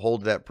don't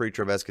hold that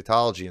pre-trib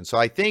eschatology. And so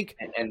I think,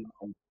 and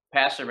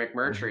Pastor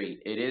McMurtry,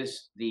 it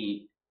is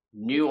the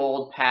New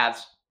Old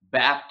Paths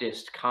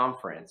Baptist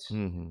Conference.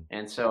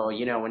 And so,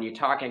 when you're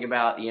talking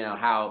about,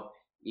 how,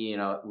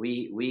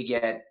 we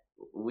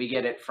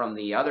get it from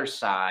the other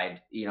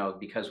side,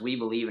 because we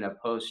believe in a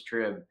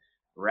post-trib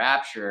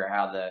rapture,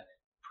 how the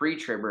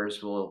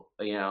pre-tribbers will,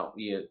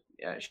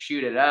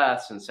 shoot at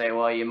us and say,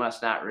 well, you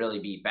must not really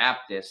be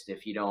Baptist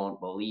if you don't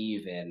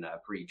believe in a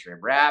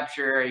pre-trib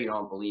rapture, you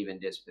don't believe in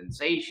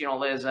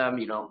dispensationalism,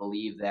 you don't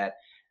believe that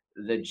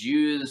the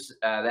Jews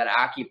that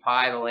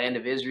occupy the land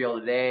of Israel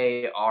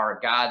today are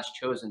God's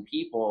chosen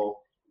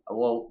people.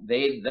 Well,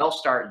 they'll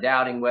start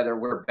doubting whether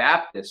we're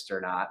Baptists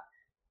or not.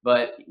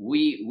 But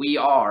we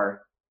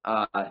are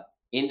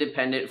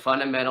independent,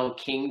 fundamental,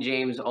 King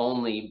James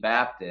only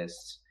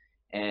Baptists.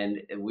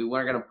 And we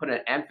were going to put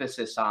an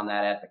emphasis on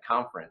that at the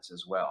conference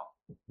as well.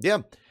 Yeah.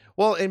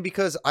 Well, and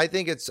because I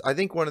think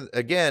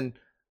again,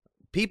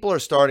 people are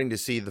starting to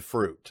see the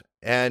fruit.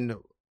 And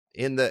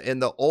in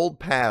the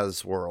old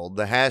paths world,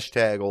 the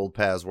hashtag old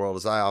paths world,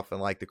 as I often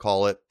like to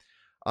call it,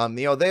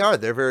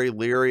 they're very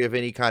leery of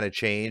any kind of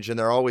change, and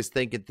they're always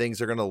thinking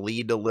things are going to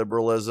lead to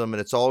liberalism, and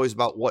it's always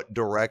about what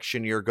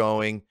direction you're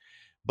going.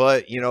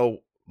 But,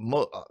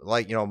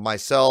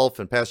 myself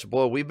and Pastor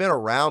Boyle, we've been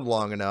around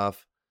long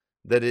enough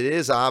that it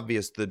is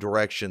obvious the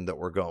direction that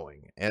we're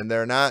going, and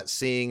they're not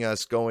seeing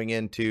us going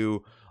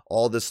into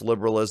all this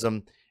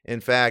liberalism.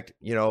 In fact,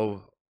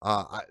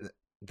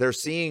 they're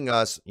seeing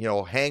us,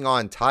 hang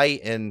on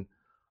tight and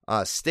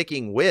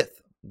sticking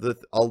with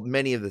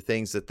many of the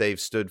things that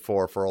they've stood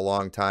for a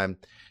long time.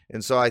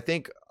 And so I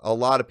think a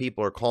lot of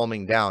people are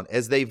calming down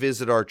as they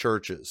visit our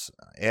churches.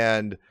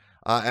 And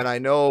I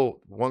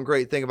know one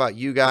great thing about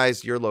you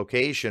guys, your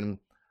location,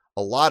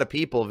 a lot of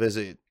people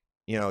visit,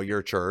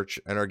 your church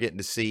and are getting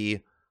to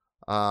see,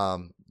 a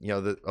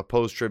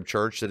post-trib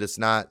church, that it's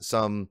not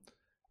some,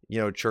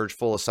 church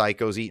full of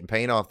psychos eating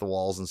paint off the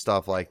walls and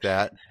stuff like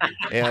that.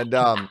 And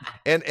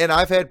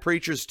I've had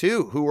preachers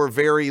too who were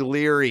very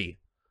leery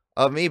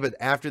of me, but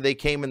after they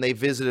came and they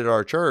visited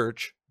our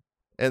church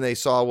and they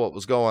saw what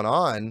was going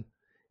on,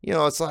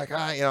 it's like,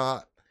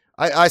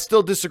 I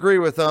still disagree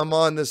with them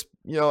on this,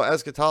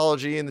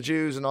 eschatology and the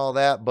Jews and all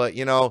that, but,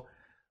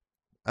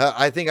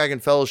 I think I can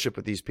fellowship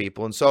with these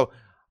people. And so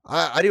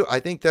I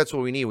think that's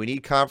what we need. We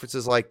need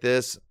conferences like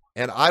this.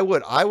 And I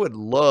would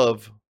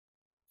love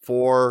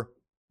for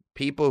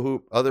people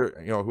who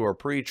are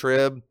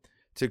pre-trib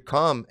to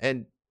come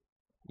and,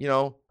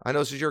 I know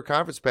this is your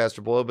conference,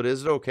 Pastor Boyle, but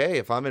is it okay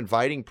if I'm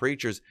inviting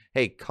preachers,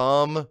 hey,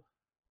 come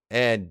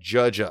and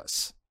judge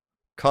us,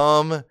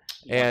 come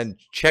and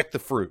check the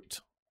fruit?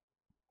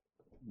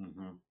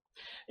 Mm-hmm.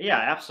 Yeah,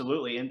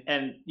 absolutely.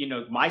 And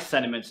my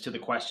sentiments to the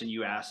question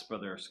you asked,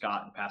 Brother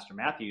Scott and Pastor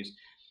Matthews,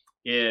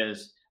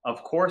 is,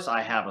 of course,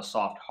 I have a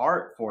soft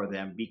heart for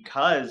them,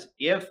 because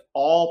if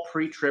all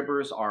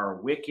pre-tribbers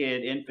are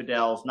wicked,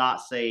 infidels,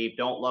 not saved,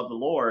 don't love the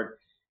Lord,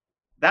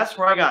 that's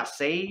where I got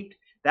saved.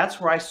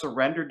 That's where I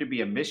surrendered to be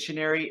a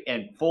missionary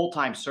and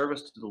full-time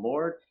service to the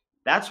Lord.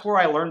 That's where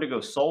I learned to go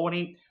soul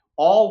winning,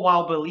 all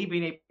while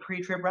believing a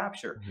pre-trib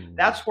rapture. Mm-hmm.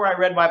 That's where I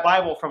read my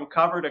Bible from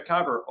cover to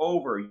cover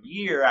over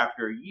year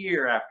after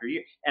year after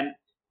year. And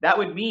that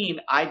would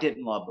mean I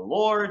didn't love the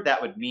Lord.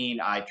 That would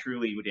mean I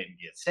truly didn't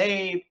get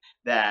saved,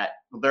 that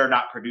they're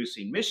not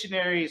producing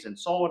missionaries and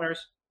soul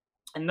winners.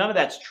 And none of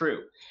that's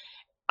true.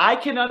 I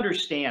can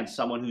understand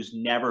someone who's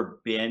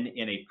never been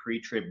in a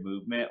pre-trib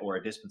movement or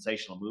a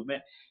dispensational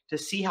movement to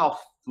see how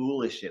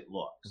foolish it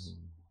looks.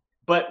 Mm-hmm.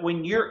 But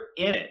when you're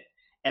in it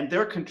and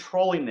they're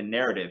controlling the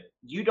narrative,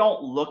 you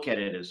don't look at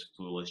it as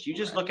foolish. You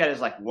just look at it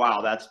as like,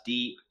 wow, that's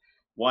deep.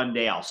 One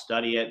day I'll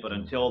study it, but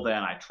until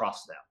then, I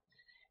trust them.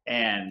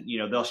 And,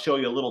 they'll show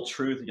you a little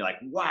truth and you're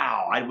like,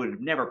 wow, I would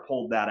have never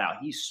pulled that out.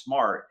 He's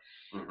smart.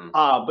 Mm-hmm.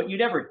 But you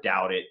never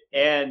doubt it.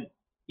 And,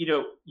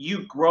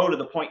 you grow to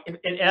the point.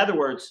 In other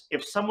words,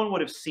 if someone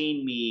would have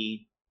seen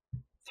me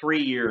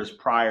 3 years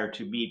prior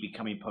to me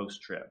becoming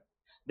post-trib,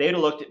 they'd have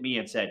looked at me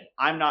and said,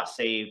 I'm not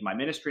saved. My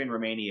ministry in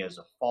Romania is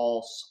a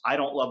false. I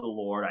don't love the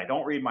Lord. I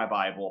don't read my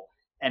Bible.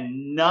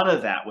 And none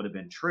of that would have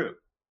been true.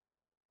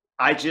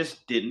 I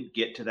just didn't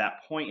get to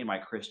that point in my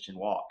Christian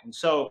walk. And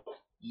so,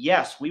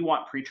 yes, we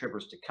want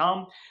pre-tribbers to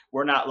come.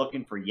 We're not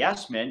looking for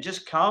yes men.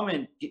 Just come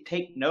and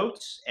take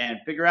notes and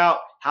figure out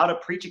how to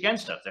preach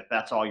against us, if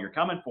that's all you're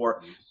coming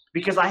for.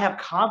 Because I have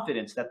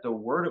confidence that the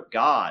Word of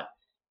God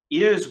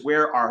is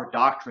where our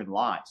doctrine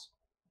lies.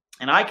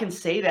 And I can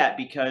say that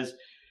because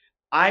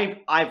I've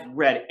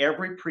read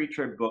every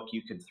pre-trib book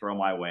you can throw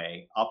my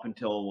way up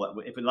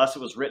until, unless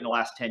it was written the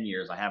last 10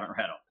 years, I haven't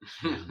read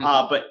them.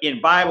 But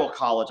in Bible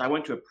college, I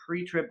went to a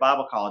pre-trib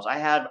Bible college.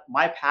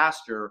 My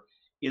pastor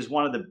is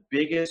one of the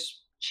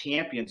biggest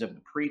champions of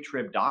the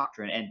pre-trib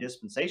doctrine and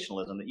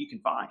dispensationalism that you can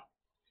find.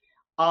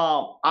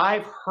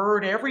 I've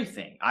heard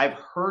everything. I've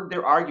heard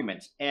their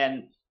arguments.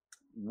 And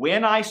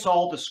when I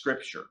saw the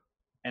scripture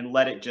and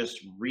let it just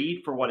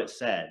read for what it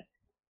said,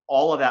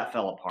 all of that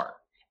fell apart.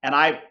 And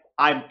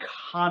I'm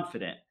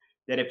confident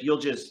that if you'll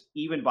just,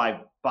 even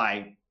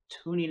by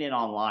tuning in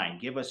online,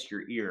 give us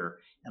your ear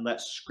and let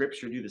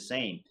Scripture do the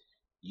same,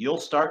 you'll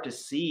start to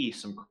see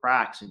some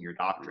cracks in your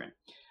doctrine,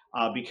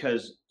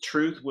 because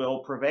truth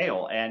will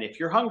prevail. And if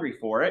you're hungry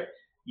for it,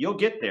 you'll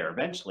get there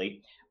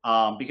eventually.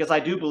 Because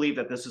I do believe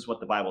that this is what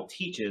the Bible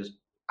teaches.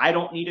 I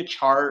don't need a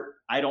chart.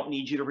 I don't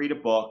need you to read a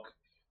book.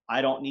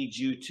 I don't need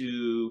you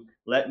to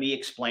let me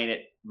explain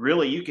it.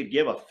 Really, you could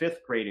give a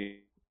fifth grader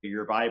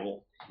your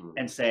Bible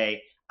and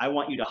say, I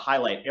want you to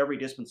highlight every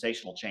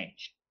dispensational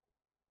change.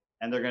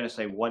 And they're going to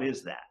say, what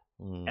is that?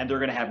 And they're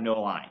going to have no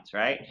lines,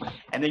 right?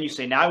 And then you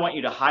say, now I want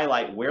you to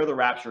highlight where the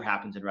rapture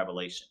happens in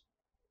Revelation.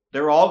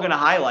 They're all going to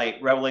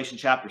highlight Revelation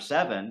chapter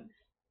 7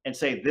 and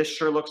say, this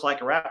sure looks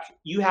like a rapture.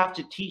 You have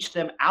to teach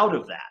them out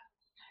of that.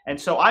 And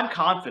so I'm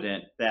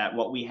confident that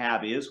what we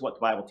have is what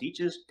the Bible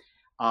teaches.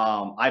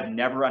 I've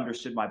never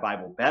understood my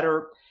Bible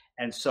better.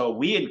 And so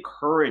we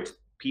encourage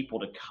people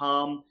to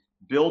come,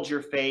 build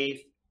your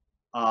faith,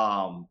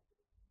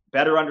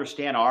 better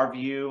understand our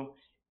view.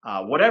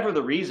 Whatever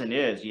the reason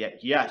is,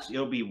 yes,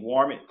 it'll be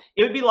warm.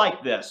 It would be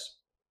like this.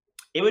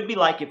 It would be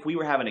like if we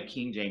were having a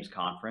King James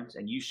conference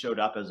and you showed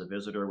up as a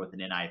visitor with an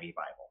NIV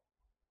Bible.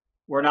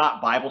 We're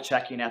not Bible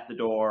checking at the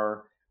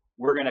door.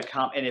 We're going to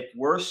come. And if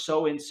we're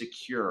so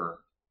insecure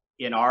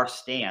in our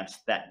stance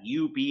that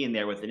you being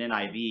there with an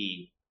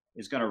NIV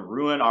is going to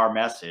ruin our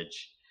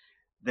message,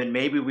 then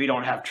maybe we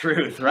don't have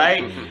truth,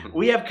 right?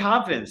 We have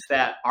confidence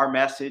that our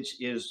message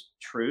is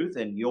truth,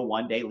 and you'll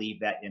one day leave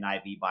that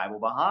NIV Bible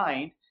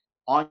behind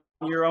on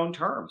your own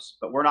terms.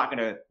 But we're not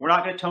going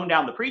to tone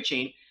down the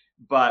preaching,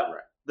 but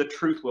the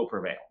truth will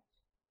prevail.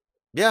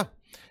 Yeah.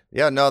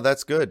 No,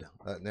 that's good.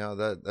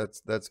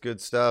 That's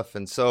good stuff.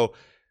 And so,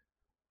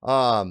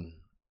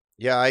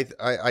 yeah,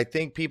 I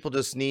think people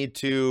just need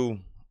to,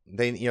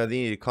 they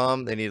need to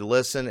come, they need to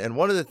listen. And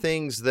one of the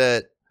things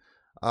that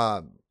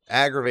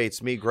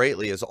aggravates me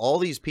greatly is all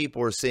these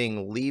people we're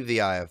seeing leave the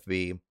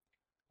IFB,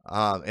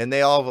 and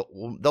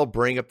they'll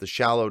bring up the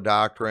shallow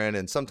doctrine,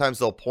 and sometimes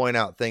they'll point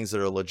out things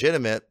that are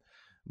legitimate,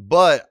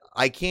 but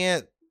I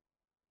can't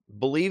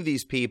believe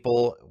these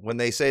people when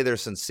they say they're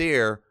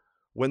sincere,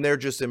 when they're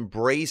just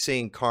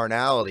embracing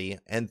carnality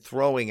and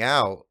throwing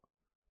out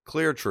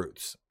clear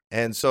truths.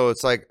 And so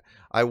it's like,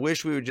 I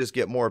wish we would just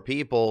get more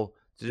people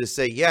to just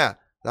say, yeah,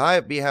 the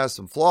IFB has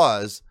some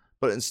flaws,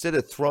 but instead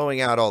of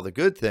throwing out all the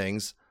good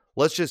things,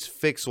 let's just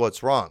fix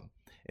what's wrong.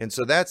 And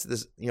so that's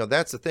this,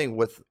 that's the thing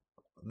with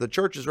the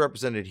churches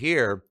represented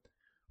here.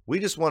 We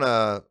just want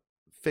to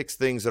fix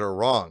things that are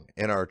wrong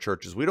in our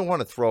churches. We don't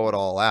want to throw it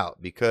all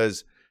out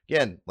because,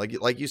 again,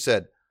 like you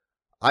said,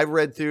 I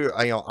read through,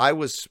 I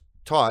was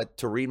taught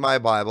to read my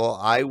Bible.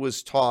 I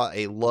was taught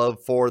a love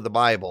for the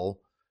Bible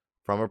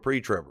from a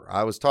pre-tribber.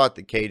 I was taught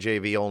the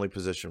KJV only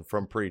position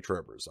from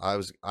pre-tribbers.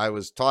 I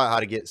was taught how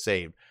to get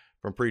saved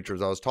from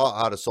pre-tribbers. I was taught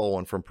how to soul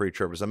one from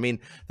pre-tribbers. I mean,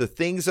 the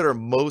things that are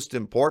most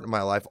important in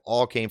my life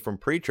all came from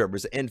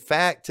pre-tribbers. In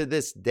fact, to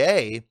this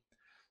day,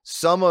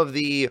 some of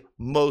the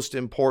most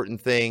important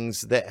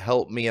things that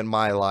help me in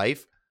my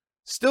life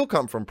still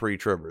come from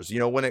pre-tribbers.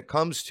 When it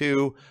comes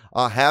to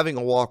having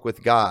a walk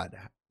with God,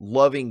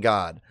 loving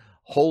God,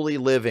 holy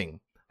living,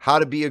 how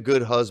to be a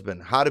good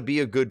husband, how to be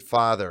a good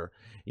father,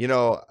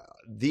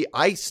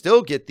 I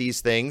still get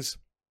these things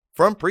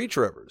from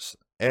pre-tribbers,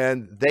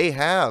 and they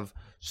have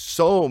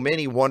so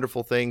many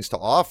wonderful things to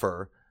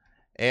offer.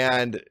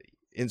 And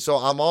so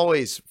I'm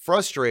always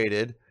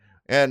frustrated.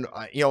 And,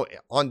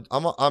 I'm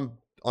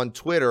on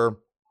Twitter,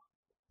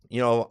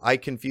 I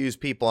confuse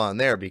people on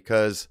there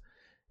because,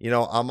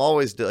 I'm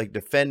always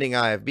defending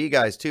IFB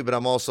guys too, but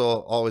I'm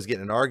also always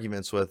getting in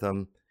arguments with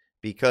them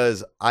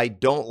because I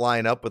don't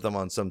line up with them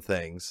on some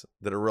things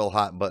that are real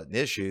hot button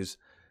issues.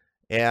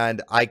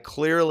 And I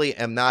clearly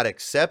am not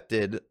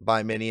accepted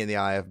by many in the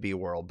IFB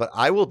world, but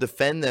I will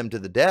defend them to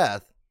the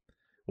death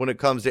when it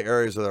comes to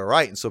areas where they're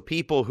right. And so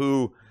people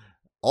who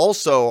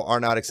also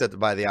are not accepted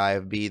by the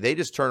IFB, they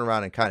just turn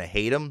around and kind of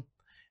hate them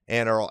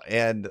and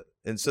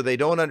so they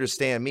don't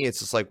understand me. It's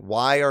just like,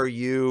 why are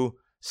you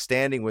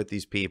standing with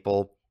these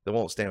people that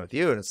won't stand with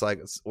you? And it's like,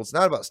 it's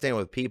not about standing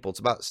with people.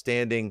 It's about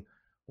standing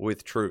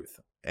with truth.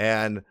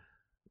 And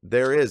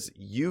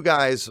you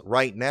guys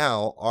right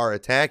now are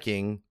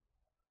attacking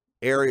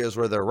areas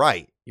where they're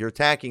right. You're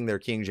attacking their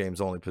King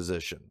James only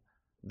position.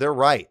 They're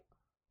right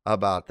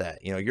about that.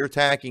 You're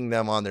attacking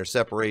them on their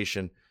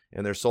separation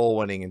and their soul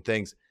winning and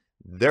things.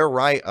 They're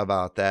right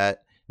about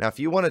that. Now, if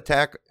you want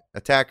to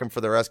attack them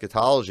for their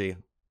eschatology,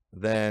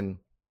 then,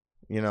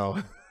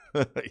 you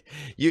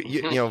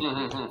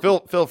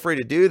feel free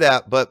to do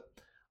that. But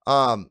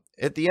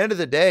at the end of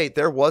the day,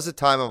 there was a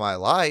time in my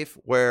life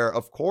where,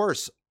 of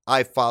course,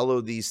 I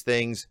followed these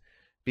things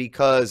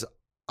because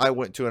I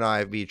went to an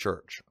IFB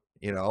church.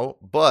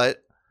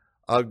 But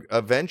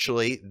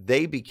eventually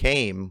they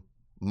became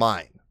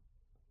mine.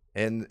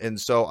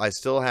 And so I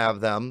still have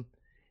them,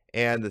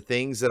 and the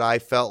things that I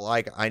felt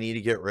like I need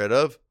to get rid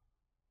of,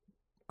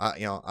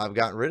 I've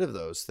gotten rid of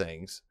those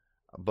things,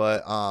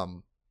 but,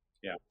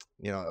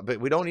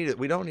 but we don't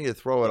need to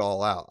throw it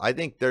all out. I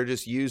think they're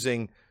just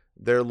using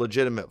their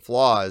legitimate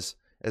flaws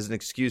as an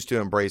excuse to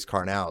embrace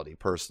carnality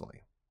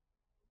personally.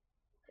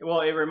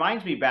 Well, it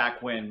reminds me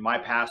back when my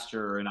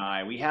pastor and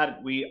I,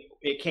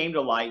 it came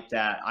to light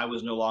that I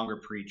was no longer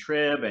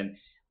pre-trib, and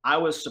I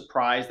was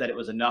surprised that it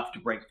was enough to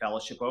break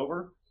fellowship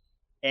over.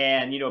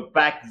 And,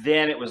 back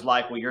then it was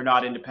like, well, you're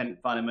not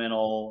independent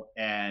fundamental.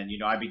 And,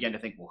 I began to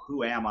think, well,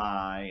 who am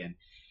I?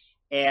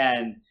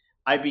 And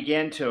I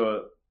began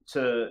to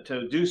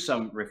do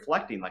some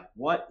reflecting, like,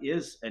 what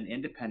is an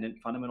independent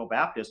fundamental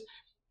Baptist?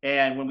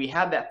 And when we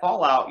had that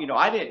fallout,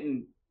 I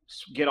didn't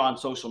get on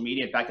social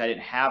media. In fact, I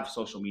didn't have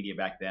social media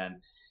back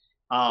then.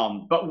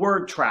 But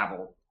word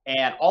traveled.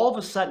 And all of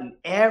a sudden,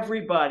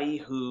 everybody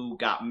who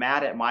got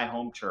mad at my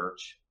home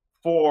church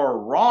for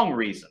wrong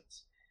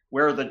reasons,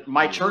 where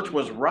my church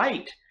was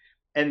right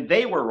and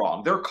they were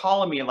wrong, they're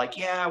calling me like,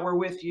 yeah, we're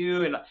with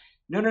you. And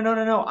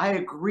no. I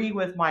agree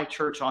with my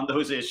church on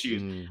those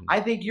issues. Mm-hmm. I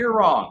think you're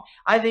wrong.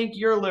 I think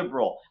you're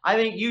liberal. I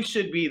think you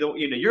should be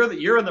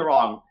you're in the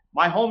wrong.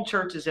 My home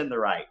church is in the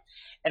right.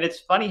 And it's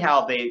funny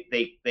how they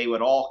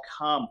would all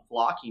come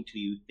flocking to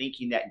you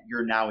thinking that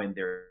you're now in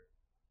there.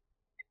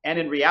 And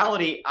in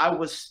reality, I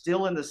was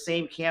still in the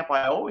same camp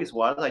I always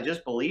was. I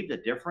just believed a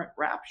different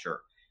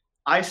rapture.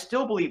 I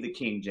still believe the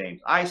King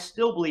James. I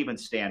still believe in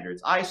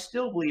standards. I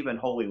still believe in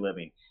holy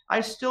living. I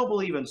still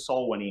believe in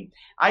soul winning.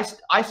 I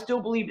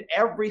still believed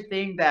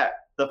everything that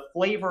the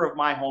flavor of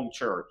my home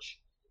church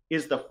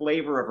is the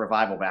flavor of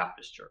Revival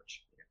Baptist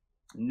Church.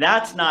 And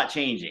that's not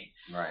changing.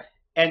 Right.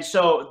 And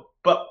so,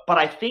 but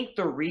I think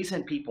the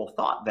reason people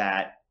thought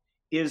that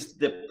is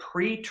the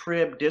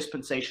pre-trib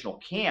dispensational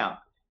camp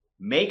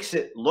makes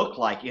it look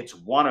like it's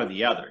one or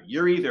the other.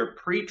 You're either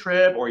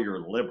pre-trib or you're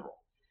liberal.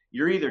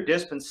 You're either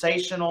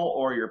dispensational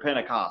or you're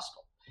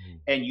Pentecostal.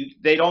 And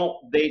they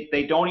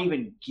don't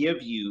even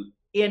give you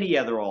any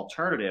other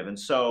alternative. And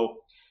so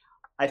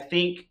I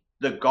think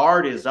the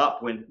guard is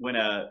up when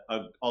a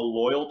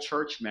loyal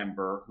church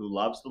member who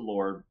loves the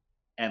Lord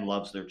and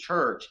loves their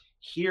church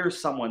hears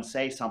someone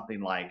say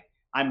something like,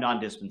 I'm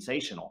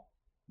non-dispensational.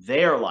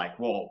 They're like,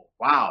 well,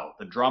 wow,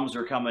 the drums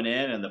are coming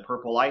in and the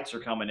purple lights are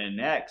coming in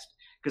next,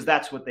 because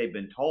that's what they've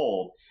been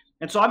told.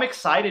 And so I'm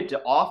excited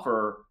to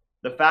offer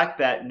the fact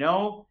that,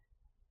 no,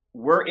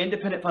 we're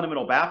independent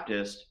fundamental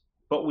Baptist,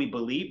 but we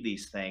believe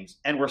these things,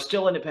 and we're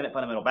still independent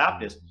fundamental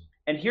Baptist.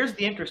 And here's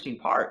the interesting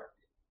part.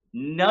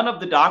 None of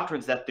the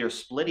doctrines that they're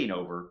splitting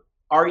over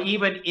are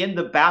even in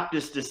the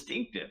Baptist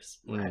distinctives.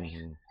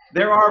 Mm-hmm.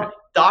 There are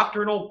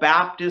doctrinal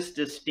Baptist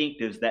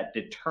distinctives that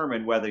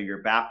determine whether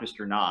you're Baptist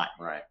or not.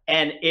 Right.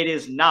 And it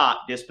is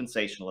not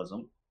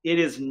dispensationalism. It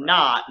is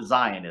not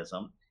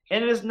Zionism.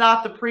 And it is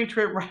not the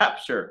pre-trib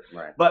rapture.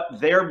 Right. But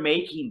they're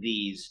making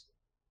these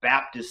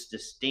Baptist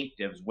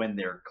distinctives when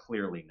they're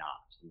clearly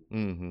not.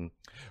 Mm-hmm.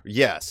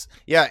 Yes.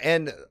 Yeah.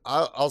 And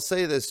I'll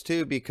say this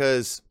too,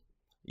 because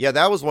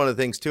that was one of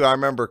the things too. I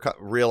remember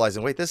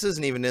realizing, wait, this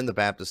isn't even in the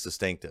Baptist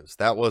distinctives.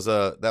 That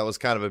was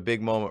kind of a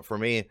big moment for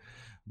me.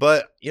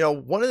 But,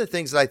 one of the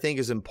things that I think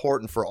is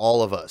important for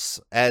all of us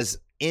as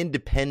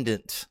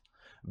independent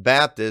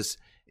Baptists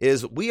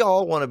is we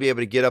all want to be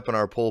able to get up in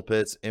our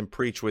pulpits and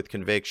preach with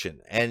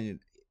conviction. And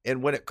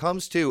when it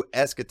comes to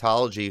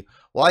eschatology,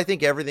 well, I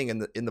think everything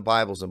in the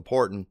Bible is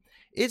important.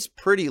 It's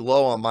pretty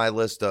low on my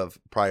list of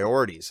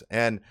priorities.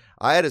 And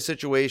I had a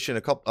situation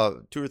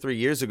 2 or 3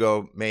 years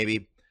ago,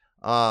 maybe,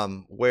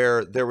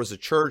 where there was a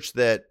church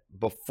that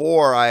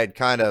before I had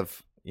kind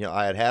of,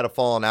 I had a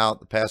falling out.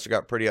 The pastor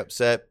got pretty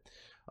upset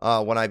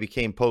when I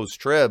became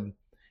post-trib,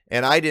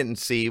 and I didn't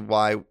see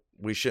why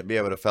we shouldn't be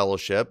able to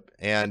fellowship.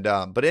 And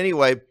but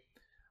anyway,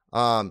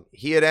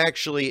 he had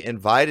actually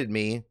invited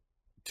me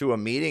to a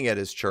meeting at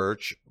his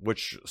church,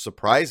 which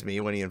surprised me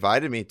when he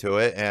invited me to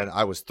it. And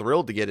I was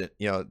thrilled to get it,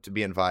 to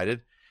be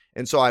invited.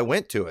 And so I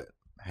went to it,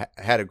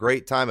 had a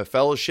great time of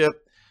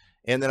fellowship.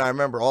 And then I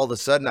remember all of a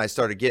sudden I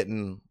started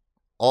getting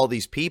all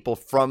these people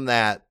from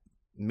that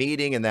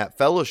meeting and that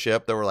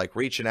fellowship that were like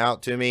reaching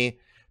out to me,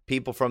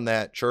 people from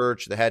that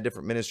church that had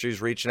different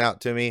ministries reaching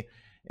out to me.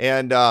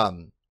 And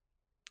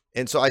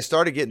so I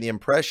started getting the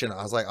impression,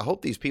 I was like, I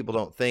hope these people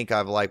don't think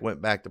I've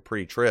went back to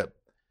pre-trib.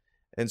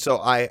 And so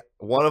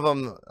one of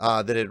them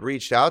that had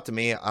reached out to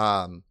me,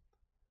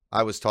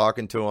 I was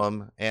talking to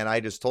him and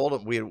I just told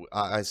him,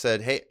 I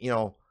said, hey,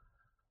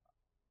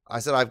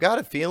 I've got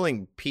a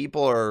feeling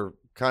people are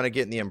kind of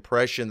getting the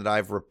impression that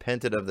I've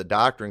repented of the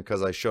doctrine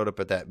because I showed up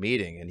at that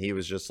meeting. And he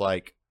was just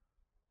like,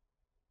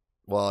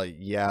 well,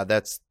 yeah,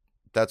 that's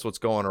what's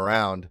going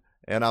around.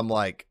 And I'm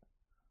like,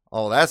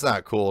 oh, that's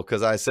not cool.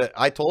 Cause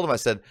I told him, I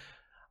said,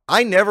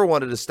 I never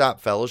wanted to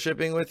stop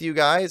fellowshipping with you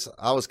guys.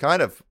 I was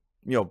kind of,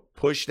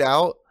 pushed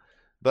out,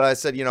 but I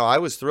said, I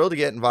was thrilled to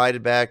get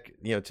invited back,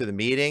 to the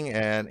meeting,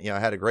 and, I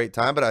had a great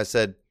time, but I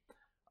said,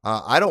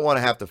 I don't want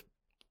to have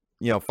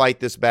to,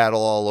 fight this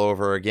battle all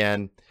over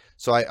again.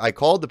 So I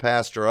called the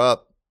pastor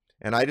up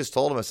and I just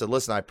told him, I said,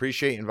 listen, I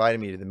appreciate you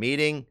inviting me to the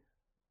meeting.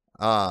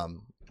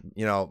 And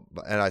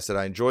I said,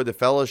 I enjoyed the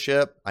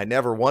fellowship. I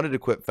never wanted to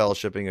quit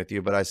fellowshipping with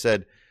you, but I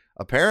said,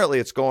 apparently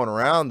it's going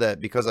around that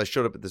because I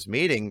showed up at this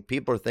meeting,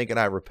 people are thinking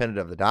I repented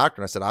of the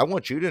doctrine. I said, I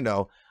want you to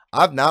know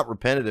I've not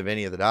repented of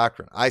any of the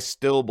doctrine. I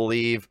still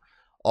believe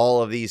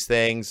all of these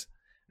things.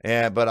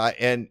 And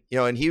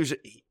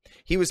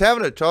he was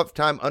having a tough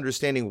time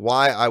understanding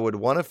why I would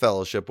want to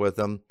fellowship with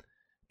him.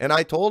 And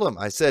I told him,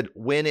 I said,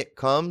 when it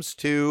comes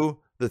to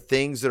the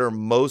things that are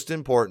most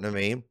important to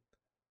me,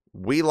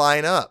 we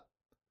line up.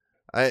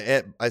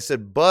 I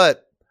said,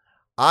 but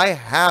I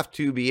have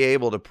to be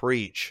able to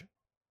preach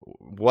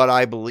what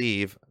I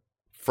believe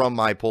from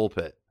my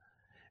pulpit.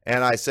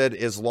 And I said,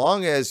 as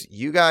long as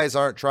you guys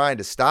aren't trying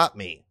to stop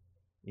me,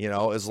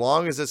 as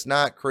long as it's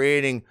not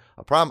creating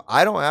a problem,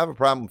 I don't have a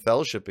problem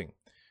fellowshipping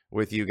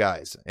with you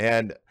guys.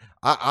 And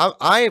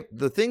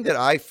the thing that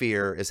I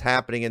fear is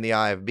happening in the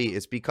IFB,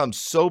 it's become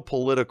so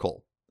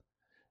political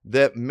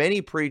that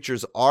many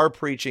preachers are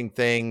preaching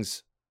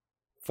things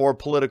for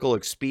political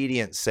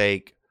expedience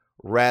sake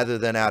rather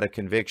than out of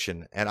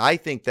conviction. And I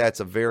think that's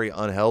a very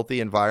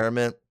unhealthy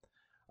environment.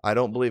 I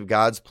don't believe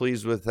God's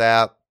pleased with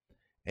that.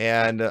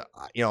 And,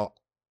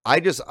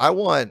 I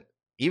want,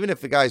 even if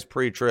the guy's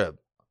pre-trib,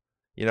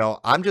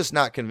 I'm just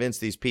not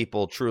convinced these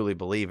people truly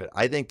believe it.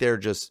 I think they're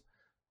just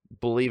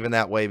believing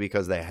that way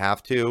because they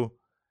have to.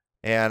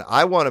 And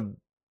I want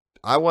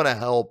to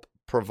help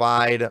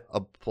provide a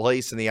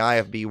place in the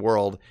IFB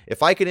world.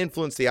 If I can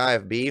influence the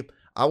IFB,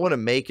 I want to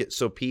make it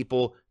so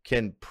people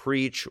can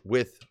preach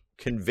with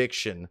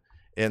conviction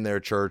in their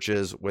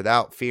churches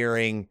without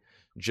fearing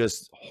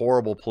just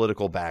horrible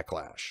political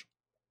backlash.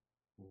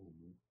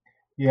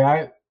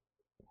 Yeah,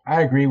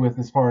 I agree with,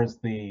 as far as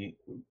you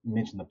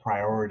mentioned the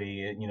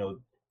priority,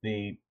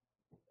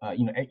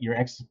 your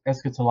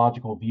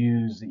eschatological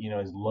views,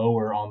 is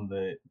lower on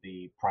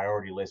the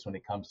priority list when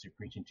it comes to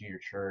preaching to your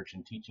church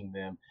and teaching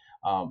them.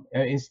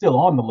 It's still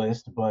on the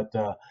list, but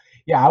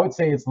I would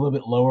say it's a little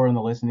bit lower on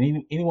the list.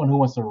 And anyone who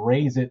wants to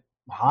raise it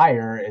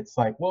higher, it's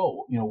like,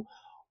 well,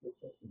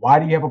 why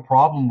do you have a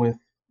problem with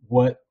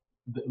what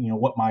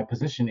my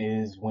position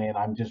is when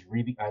I'm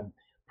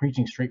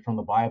preaching straight from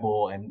the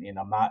Bible, and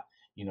I'm not,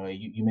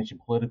 you mentioned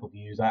political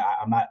views.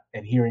 I'm not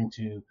adhering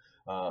to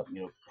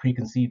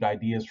preconceived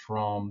ideas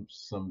from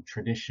some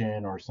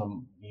tradition or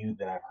some view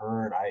that I've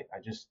heard. I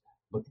just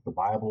looked at the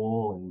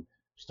Bible and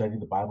studied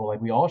the Bible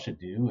like we all should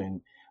do.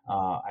 And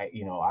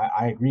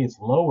I agree it's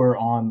lower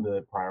on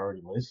the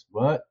priority list,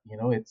 but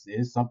it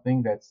is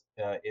something that's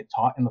it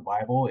taught in the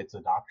Bible. It's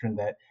a doctrine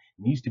that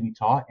needs to be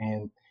taught.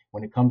 And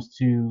when it comes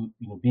to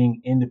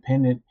being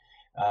independent,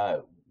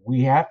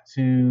 we have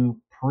to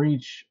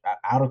preach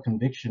out of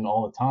conviction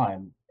all the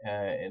time.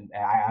 And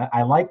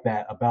I like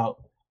that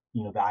about the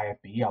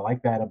IFB. I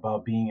like that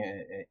about being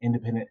an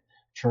independent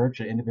church,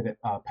 an independent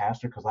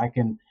pastor, because I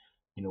can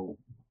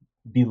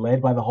be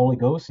led by the Holy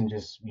Ghost and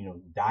just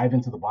dive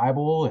into the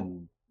Bible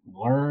and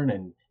learn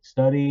and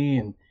study,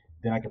 and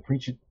then I can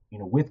preach it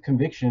with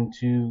conviction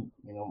to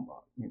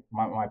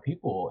my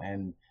people.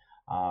 And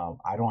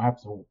I don't have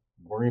to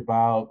worry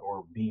about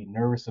or be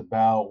nervous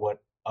about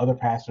what other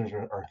pastors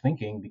are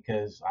thinking,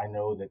 because I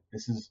know that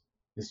this is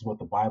what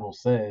the Bible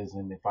says.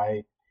 And if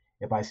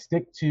I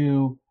stick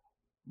to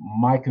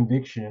my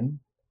conviction,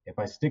 if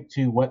I stick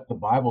to what the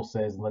Bible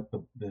says, and let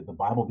the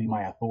Bible be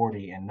my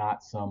authority and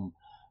not some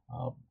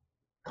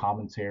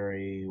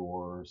commentary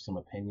or some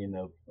opinion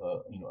of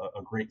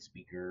a great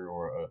speaker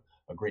or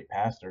a great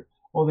pastor,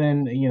 well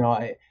then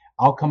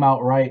I'll come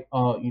out right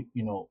all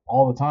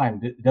the time.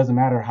 It doesn't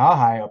matter how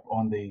high up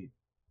on the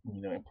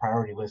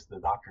priority list the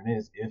doctrine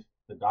is. If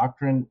the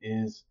doctrine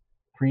is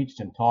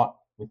preached and taught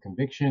with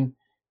conviction,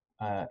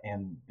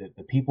 and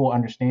the people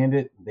understand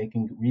it, they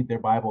can read their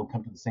Bible and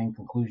come to the same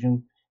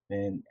conclusion,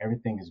 then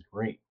everything is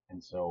great.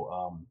 And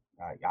so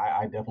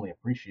I definitely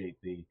appreciate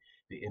the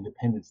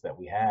independence that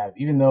we have,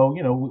 even though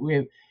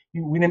we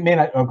may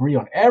not agree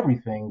on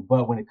everything,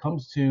 but when it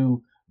comes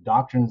to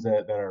doctrines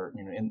that are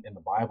in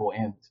the Bible,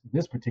 and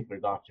this particular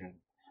doctrine,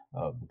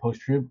 the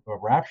post-trib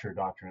rapture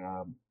doctrine,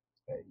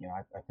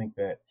 I think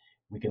that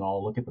we can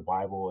all look at the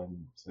Bible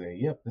and say,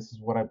 yep, this is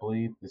what I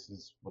believe, this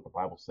is what the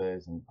Bible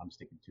says, and I'm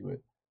sticking to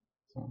it.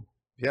 So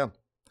yeah,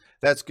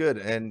 that's good.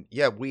 And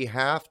yeah, we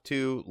have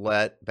to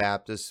let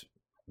Baptists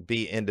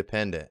be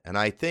independent. And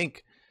I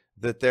think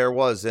that there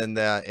was in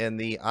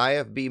the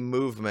IFB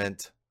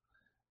movement,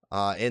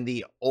 in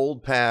the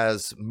old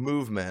paths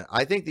movement,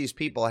 I think these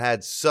people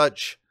had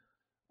such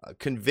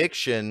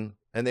conviction,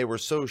 and they were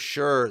so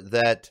sure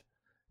that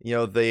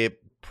the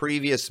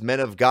previous men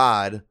of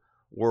God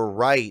were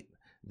right,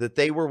 that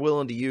they were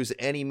willing to use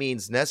any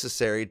means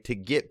necessary to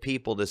get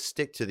people to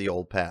stick to the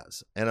old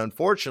paths. And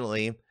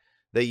unfortunately,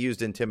 they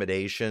used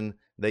intimidation,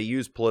 they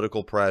used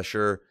political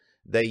pressure,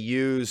 they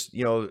used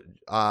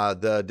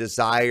the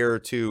desire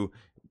to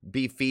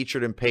be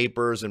featured in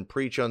papers and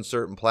preach on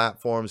certain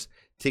platforms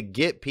to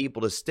get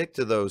people to stick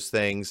to those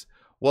things.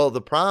 Well,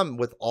 the problem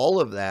with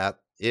all of that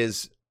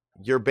is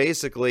you're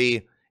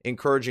basically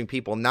encouraging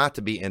people not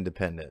to be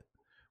independent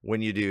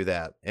when you do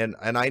that. And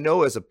I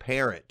know as a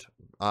parent,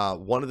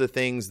 one of the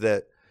things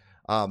that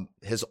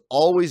has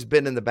always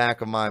been in the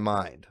back of my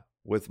mind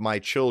with my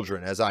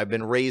children as I've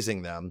been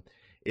raising them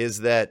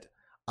is that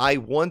I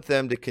want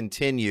them to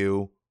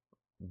continue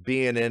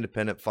be an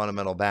independent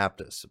fundamental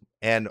Baptist.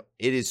 And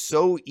it is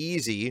so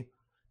easy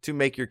to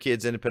make your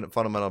kids independent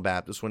fundamental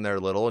Baptists when they're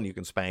little, and you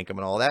can spank them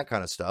and all that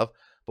kind of stuff.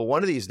 But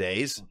one of these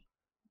days,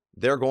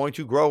 they're going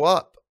to grow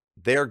up.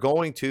 They're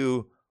going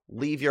to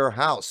leave your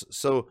house.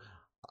 So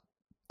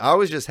I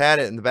always just had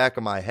it in the back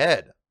of my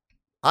head.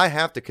 I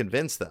have to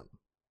convince them.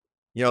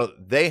 You know,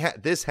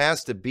 this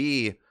has to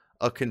be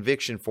a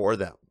conviction for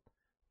them.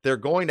 They're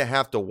going to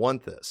have to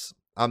want this.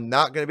 I'm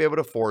not going to be able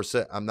to force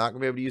it. I'm not going to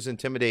be able to use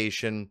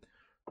intimidation,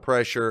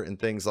 pressure, and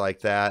things like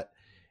that.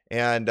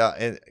 And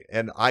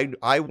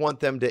I want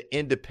them to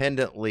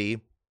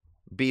independently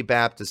be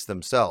Baptists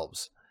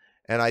themselves.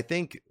 And I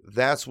think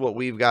that's what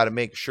we've got to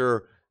make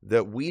sure,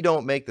 that we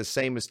don't make the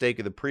same mistake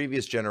of the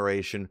previous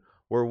generation,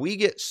 where we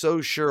get so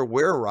sure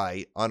we're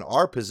right on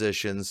our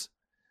positions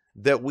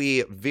that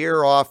we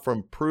veer off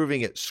from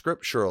proving it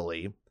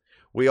scripturally.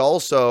 We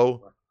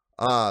also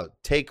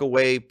take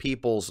away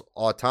people's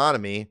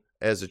autonomy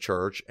as a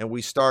church, and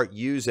we start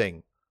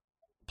using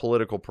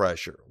political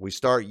pressure. We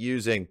start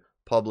using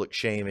public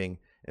shaming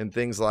and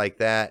things like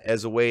that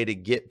as a way to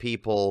get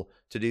people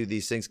to do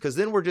these things, because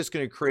then we're just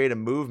going to create a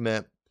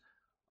movement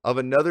of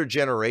another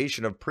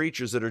generation of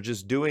preachers that are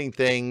just doing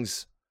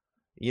things,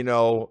 you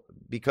know,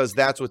 because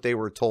that's what they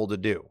were told to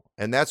do.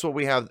 And that's what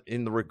we have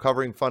in the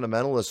recovering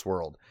fundamentalist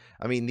world.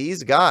 I mean,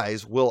 these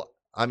guys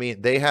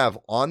they have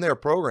on their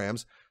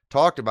programs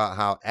talked about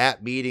how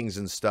at meetings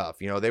and stuff,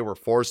 you know, they were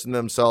forcing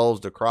themselves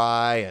to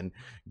cry and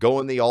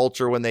go in the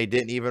altar when they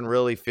didn't even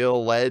really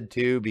feel led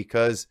to,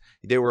 because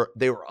they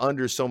were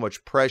under so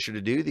much pressure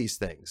to do these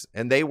things.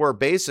 And they were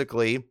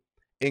basically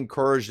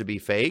encouraged to be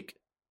fake,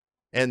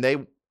 and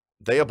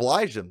they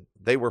obliged them.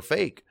 They were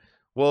fake.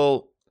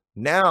 Well,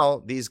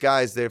 now these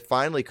guys, they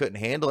finally couldn't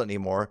handle it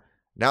anymore.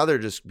 Now they're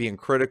just being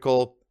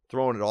critical,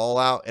 throwing it all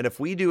out. And if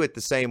we do it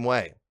the same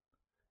way,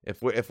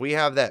 if we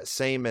have that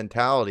same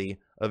mentality,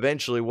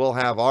 eventually we'll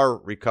have our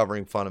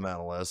recovering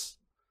fundamentalists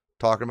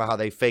talking about how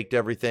they faked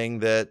everything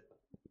that,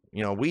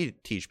 you know, we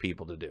teach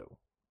people to do.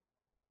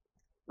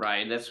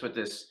 Right. That's what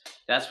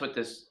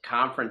this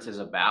conference is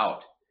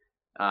about.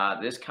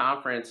 This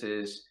conference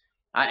is,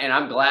 and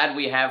I'm glad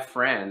we have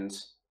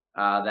friends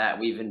that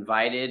we've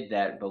invited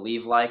that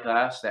believe like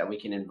us, that we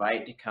can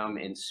invite to come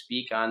and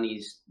speak on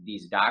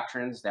these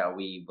doctrines that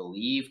we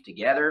believe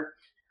together.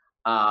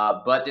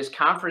 But this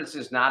conference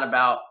is not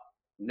about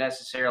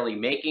necessarily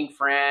making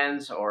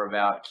friends or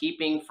about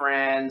keeping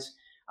friends,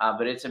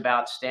 but it's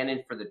about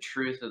standing for the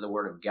truth of the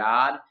Word of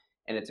God,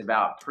 and it's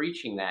about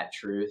preaching that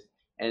truth,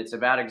 and it's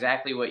about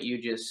exactly what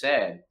you just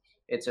said.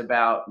 It's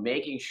about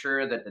making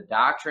sure that the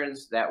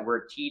doctrines that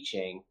we're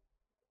teaching,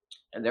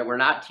 and that we're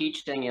not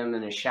teaching them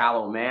in a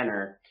shallow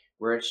manner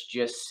where it's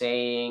just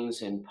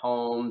sayings and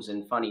poems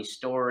and funny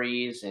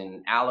stories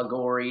and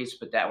allegories,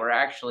 but that we're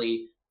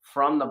actually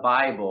from the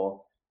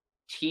Bible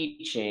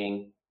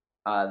teaching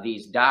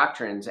these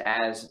doctrines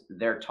as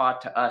they're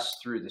taught to us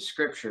through the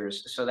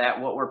scriptures, so that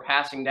what we're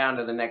passing down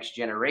to the next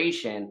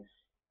generation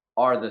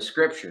are the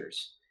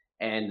scriptures,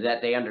 and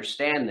that they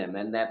understand them,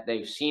 and that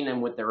they've seen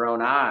them with their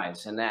own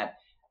eyes, and that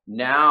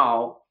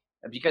now,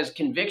 because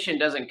conviction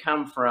doesn't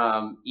come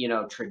from, you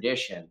know,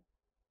 tradition.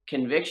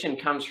 Conviction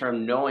comes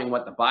from knowing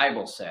what the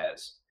Bible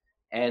says.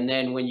 And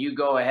then when you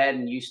go ahead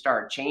and you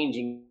start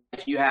changing,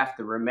 you have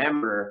to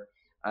remember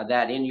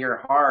that in your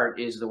heart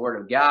is the Word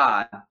of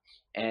God,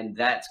 and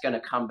that's going to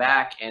come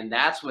back, and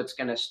that's what's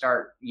going to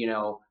start, you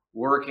know,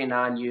 working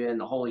on you. And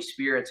the Holy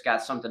Spirit's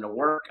got something to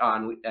work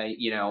on,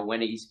 you know,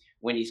 when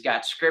he's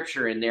got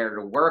Scripture in there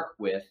to work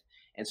with.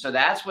 And so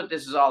that's what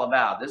this is all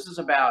about. This is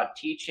about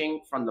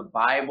teaching from the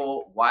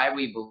Bible why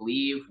we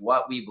believe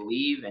what we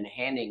believe, and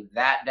handing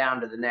that down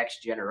to the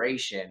next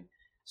generation,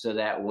 so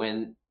that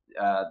when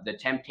the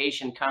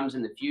temptation comes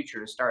in the future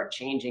to start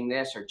changing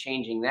this or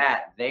changing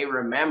that, they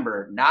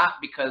remember, not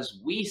because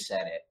we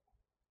said it,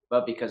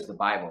 but because the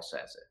Bible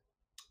says it.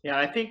 Yeah,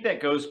 I think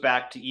that goes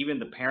back to even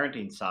the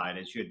parenting side,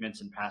 as you had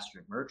mentioned,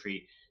 Pastor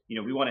Murtry. You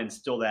know, we want to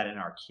instill that in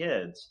our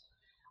kids.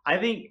 I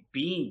think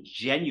being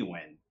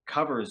genuine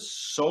covers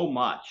so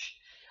much.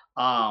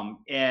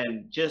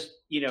 And just,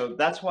 you know,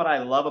 that's what I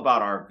love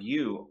about our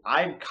view.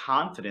 I'm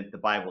confident the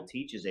Bible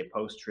teaches a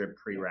post-trib,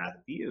 pre-wrath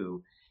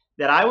view,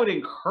 that I would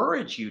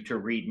encourage you to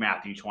read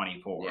Matthew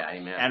 24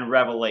 and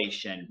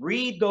Revelation.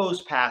 Read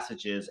those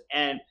passages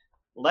and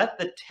let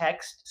the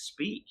text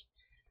speak.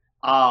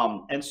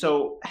 And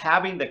so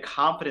having the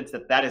confidence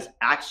that that is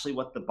actually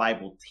what the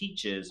Bible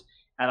teaches,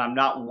 and I'm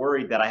not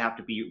worried that I have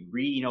to be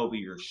reading over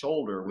your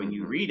shoulder when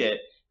you read it,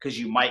 because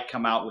you might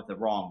come out with the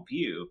wrong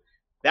view.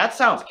 That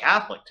sounds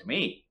Catholic to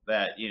me,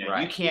 that, you know,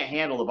 you can't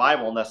handle the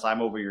Bible unless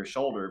I'm over your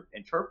shoulder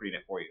interpreting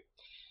it for you.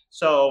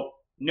 So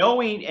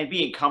knowing and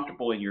being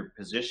comfortable in your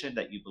position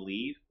that you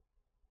believe,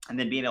 and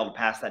then being able to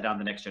pass that down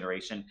to the next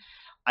generation,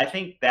 I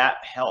think that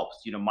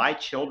helps. You know, my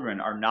children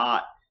are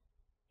not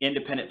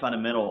independent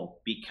fundamental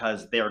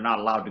because they're not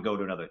allowed to go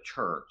to another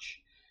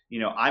church. You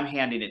know, I'm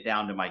handing it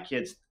down to my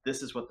kids.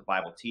 This is what the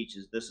Bible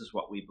teaches. This is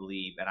what we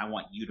believe. And I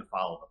want you to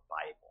follow the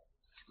Bible.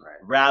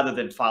 Rather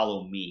than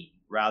follow me,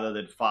 rather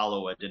than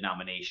follow a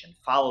denomination,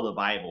 follow the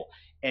Bible.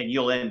 and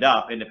you'll end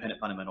up independent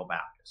fundamental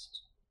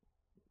Baptist.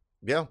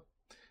 Yeah.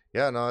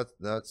 Yeah, no,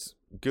 that's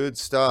good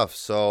stuff.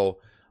 So,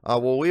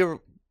 well, we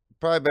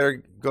probably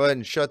better go ahead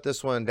and shut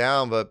this one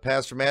down. But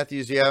Pastor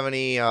Matthews, do you have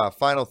any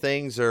final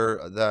things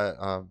or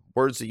the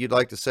words that you'd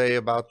like to say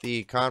about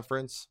the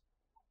conference?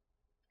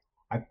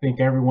 I think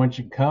everyone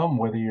should come,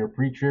 whether you're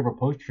pre-trib or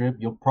post-trib.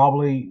 You'll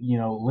probably,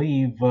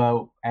 leave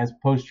as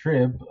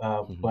post-trib,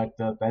 but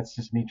that's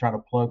just me trying to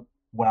plug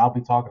what I'll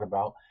be talking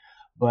about.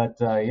 But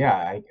yeah,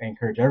 I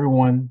encourage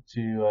everyone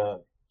to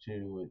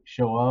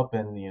show up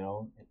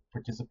and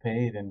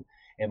participate and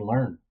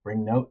learn.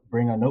 Bring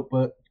a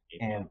notebook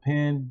and a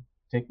pen,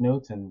 take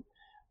notes and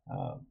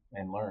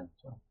learn.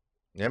 So.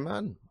 Yeah,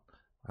 man.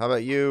 How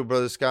about you,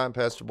 Brother Scott and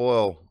Pastor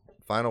Boyle?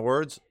 Final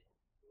words?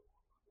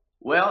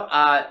 Well,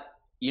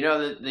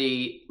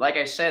 like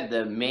I said,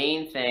 the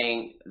main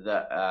thing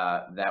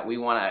that we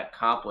want to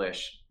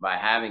accomplish by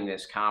having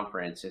this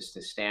conference is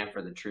to stand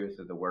for the truth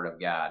of the Word of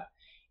God.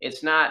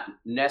 It's not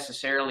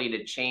necessarily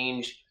to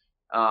change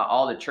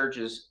all the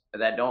churches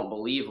that don't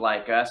believe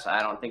like us. I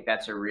don't think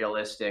that's a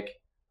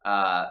realistic,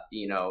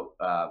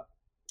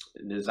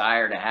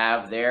 desire to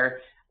have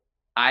there.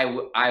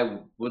 I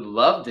would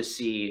love to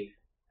see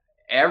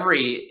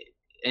every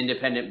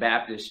independent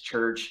Baptist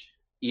church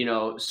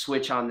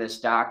switch on this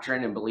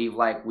doctrine and believe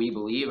like we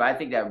believe. I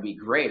think that would be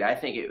great. I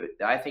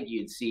think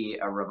you'd see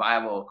a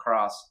revival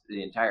across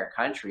the entire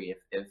country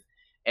if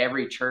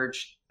every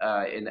church,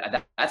 and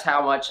that's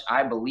how much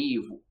I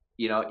believe,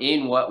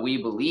 in what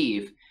we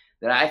believe.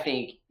 That I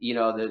think,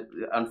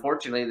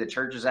 unfortunately, the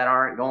churches that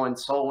aren't going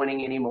soul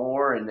winning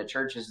anymore, and the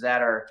churches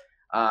that are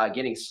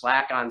getting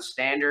slack on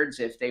standards,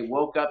 if they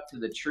woke up to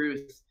the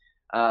truth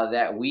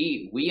that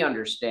we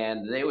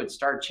understand, they would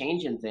start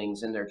changing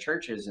things in their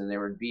churches, and there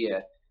would be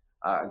a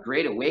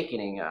great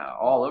awakening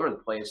all over the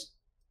place.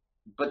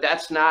 But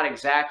that's not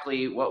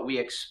exactly what we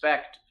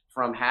expect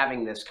from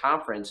having this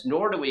conference,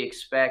 nor do we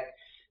expect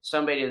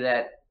somebody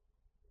that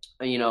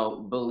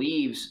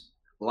believes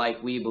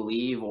like we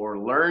believe or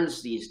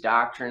learns these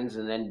doctrines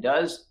and then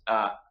does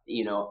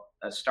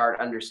start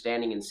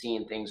understanding and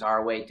seeing things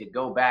our way to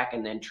go back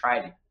and then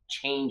try to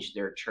change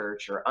their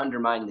church or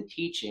undermine the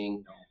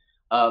teaching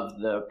of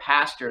the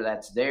pastor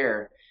that's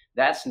there.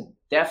 That's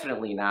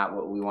definitely not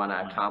what we want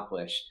to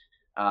accomplish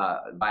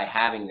by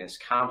having this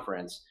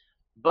conference.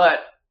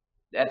 But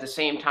at the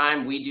same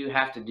time, we do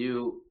have to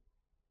do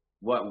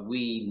what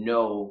we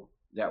know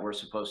that we're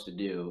supposed to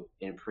do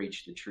and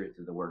preach the truth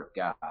of the Word of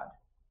God.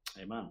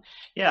 Amen.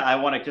 Yeah, I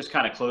want to just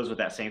kind of close with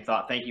that same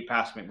thought. Thank you,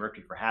 Pastor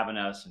McMurphy, for having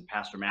us, and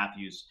Pastor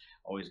Matthews.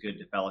 Always good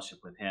to fellowship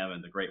with him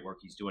and the great work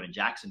he's doing in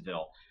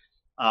Jacksonville.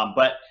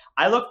 But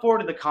I look forward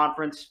to the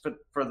conference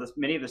for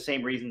many of the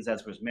same reasons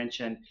as was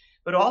mentioned,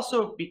 but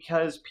also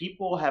because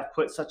people have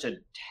put such a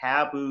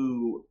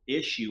taboo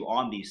issue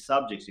on these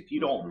subjects. If you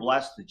don't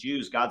bless the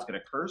Jews, God's going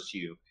to curse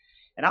you.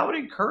 And I would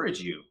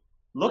encourage you,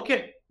 look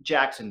at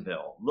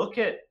Jacksonville, look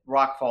at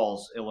Rock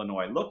Falls,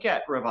 Illinois, look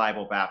at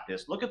Revival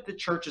Baptist, look at the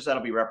churches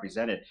that'll be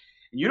represented.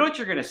 And you know what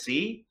you're going to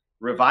see?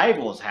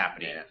 Revival is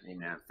happening. Yeah,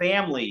 amen.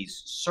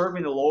 Families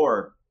serving the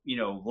Lord,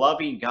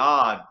 loving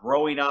God,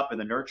 growing up in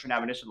the nurture and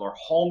admonition of the Lord,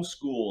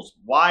 homeschools,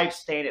 wives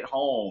staying at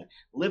home,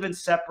 living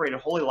separated,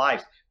 holy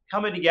lives,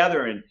 coming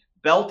together and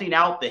belting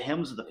out the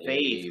hymns of the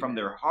faith from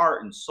their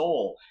heart and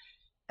soul.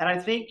 And I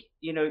think,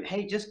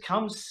 hey, just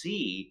come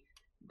see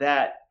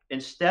that.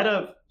 Instead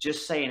of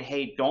just saying,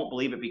 hey, don't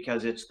believe it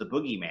because it's the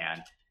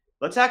boogeyman,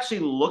 let's actually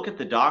look at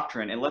the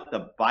doctrine and let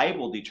the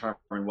Bible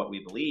determine what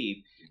we believe.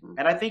 Mm-hmm.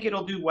 And I think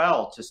it'll do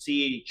well to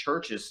see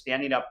churches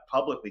standing up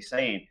publicly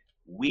saying,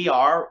 we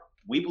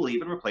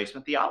believe in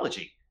replacement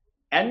theology,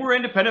 and we're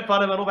independent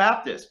fundamental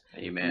Baptists.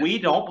 Amen. We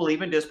don't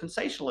believe in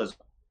dispensationalism,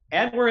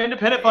 and we're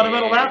independent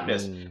fundamental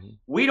Baptists.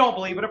 We don't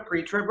believe in a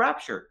pre-trib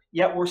rapture,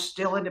 yet we're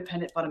still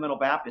independent fundamental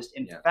Baptists.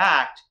 In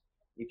fact,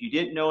 if you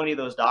didn't know any of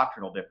those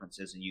doctrinal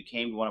differences and you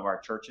came to one of our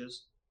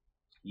churches,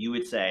 you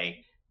would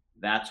say,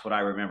 that's what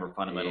I remember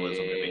fundamentalism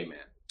to be.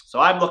 So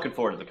I'm looking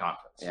forward to the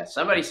conference. Yeah,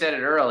 somebody said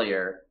it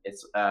earlier.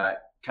 It's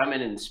come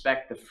and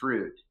inspect the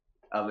fruit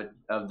of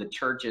the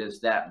churches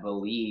that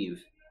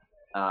believe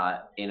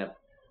in a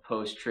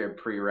post-trib,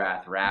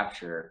 pre-wrath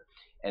rapture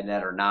and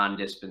that are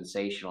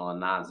non-dispensational and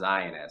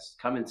non-Zionist.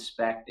 Come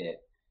inspect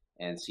it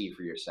and see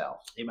for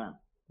yourself. Amen.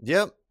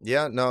 Yep.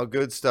 Yeah, no,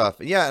 good stuff.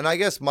 Yeah, and I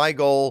guess my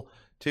goal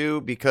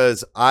too,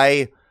 because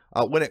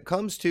when it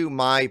comes to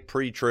my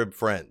pre-trib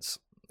friends,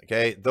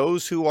 okay,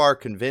 those who are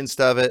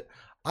convinced of it,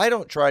 I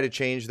don't try to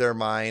change their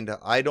mind.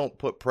 I don't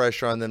put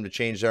pressure on them to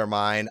change their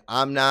mind.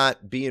 I'm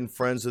not being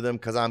friends with them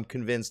because I'm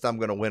convinced I'm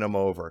going to win them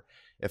over.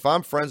 If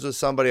I'm friends with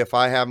somebody, if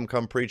I have them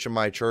come preach in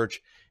my church,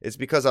 it's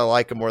because I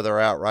like them where they're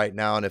at right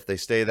now. And if they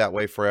stay that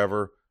way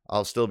forever,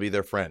 I'll still be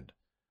their friend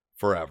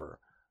forever.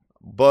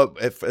 But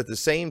if at the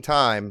same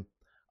time,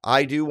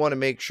 I do want to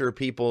make sure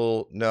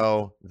people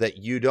know that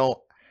you don't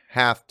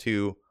have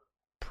to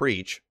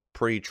preach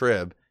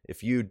pre-trib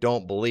if you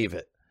don't believe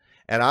it.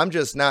 And I'm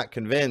just not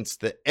convinced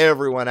that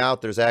everyone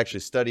out there's actually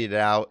studied it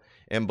out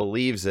and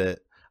believes it.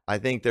 I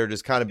think they're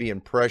just kind of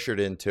being pressured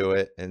into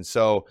it. And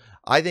so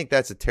I think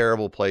that's a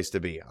terrible place to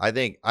be. I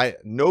think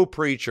no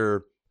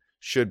preacher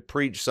should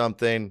preach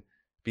something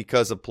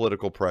because of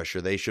political pressure.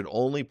 They should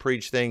only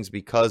preach things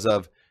because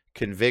of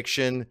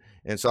conviction.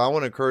 And so I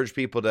want to encourage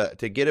people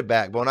to get a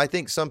backbone. I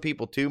think some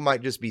people too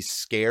might just be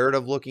scared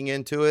of looking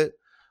into it.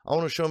 I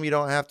want to show them you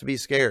don't have to be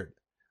scared.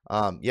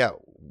 There's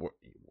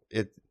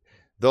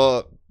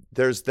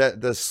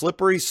the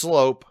slippery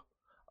slope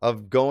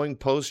of going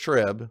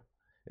post-trib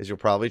is you'll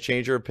probably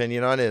change your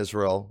opinion on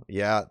Israel.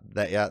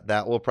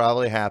 That will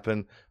probably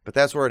happen, but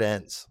that's where it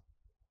ends.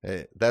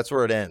 That's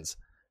where it ends.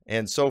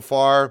 And so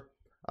far,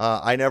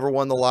 I never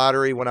won the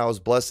lottery when I was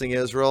blessing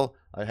Israel.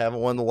 I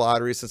haven't won the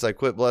lottery since I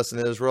quit blessing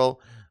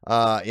Israel.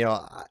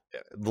 The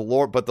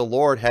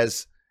Lord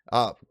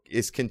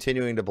is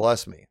continuing to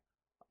bless me.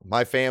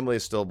 My family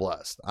is still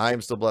blessed. I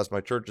am still blessed.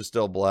 My church is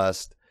still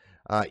blessed,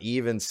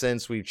 even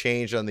since we've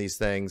changed on these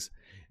things.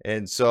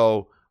 And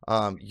so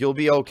you'll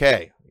be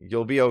okay.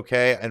 You'll be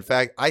okay. In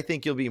fact, I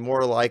think you'll be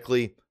more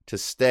likely to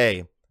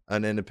stay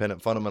an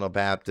independent fundamental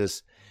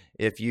Baptist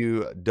if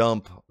you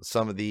dump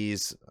some of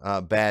these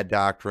bad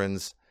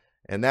doctrines.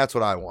 And that's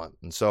what I want.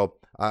 And so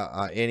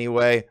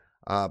anyway,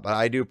 but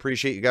I do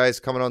appreciate you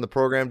guys coming on the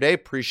program today.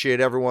 Appreciate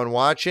everyone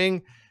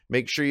watching.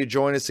 Make sure you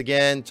join us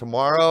again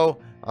tomorrow.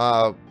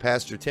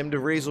 Pastor Tim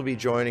DeVries will be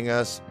joining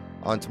us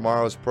on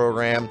tomorrow's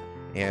program,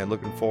 and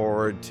looking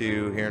forward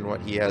to hearing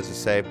what he has to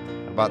say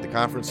about the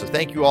conference. So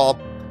thank you all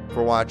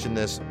for watching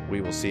this.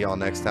 We will see y'all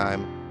next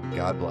time.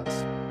 God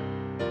bless.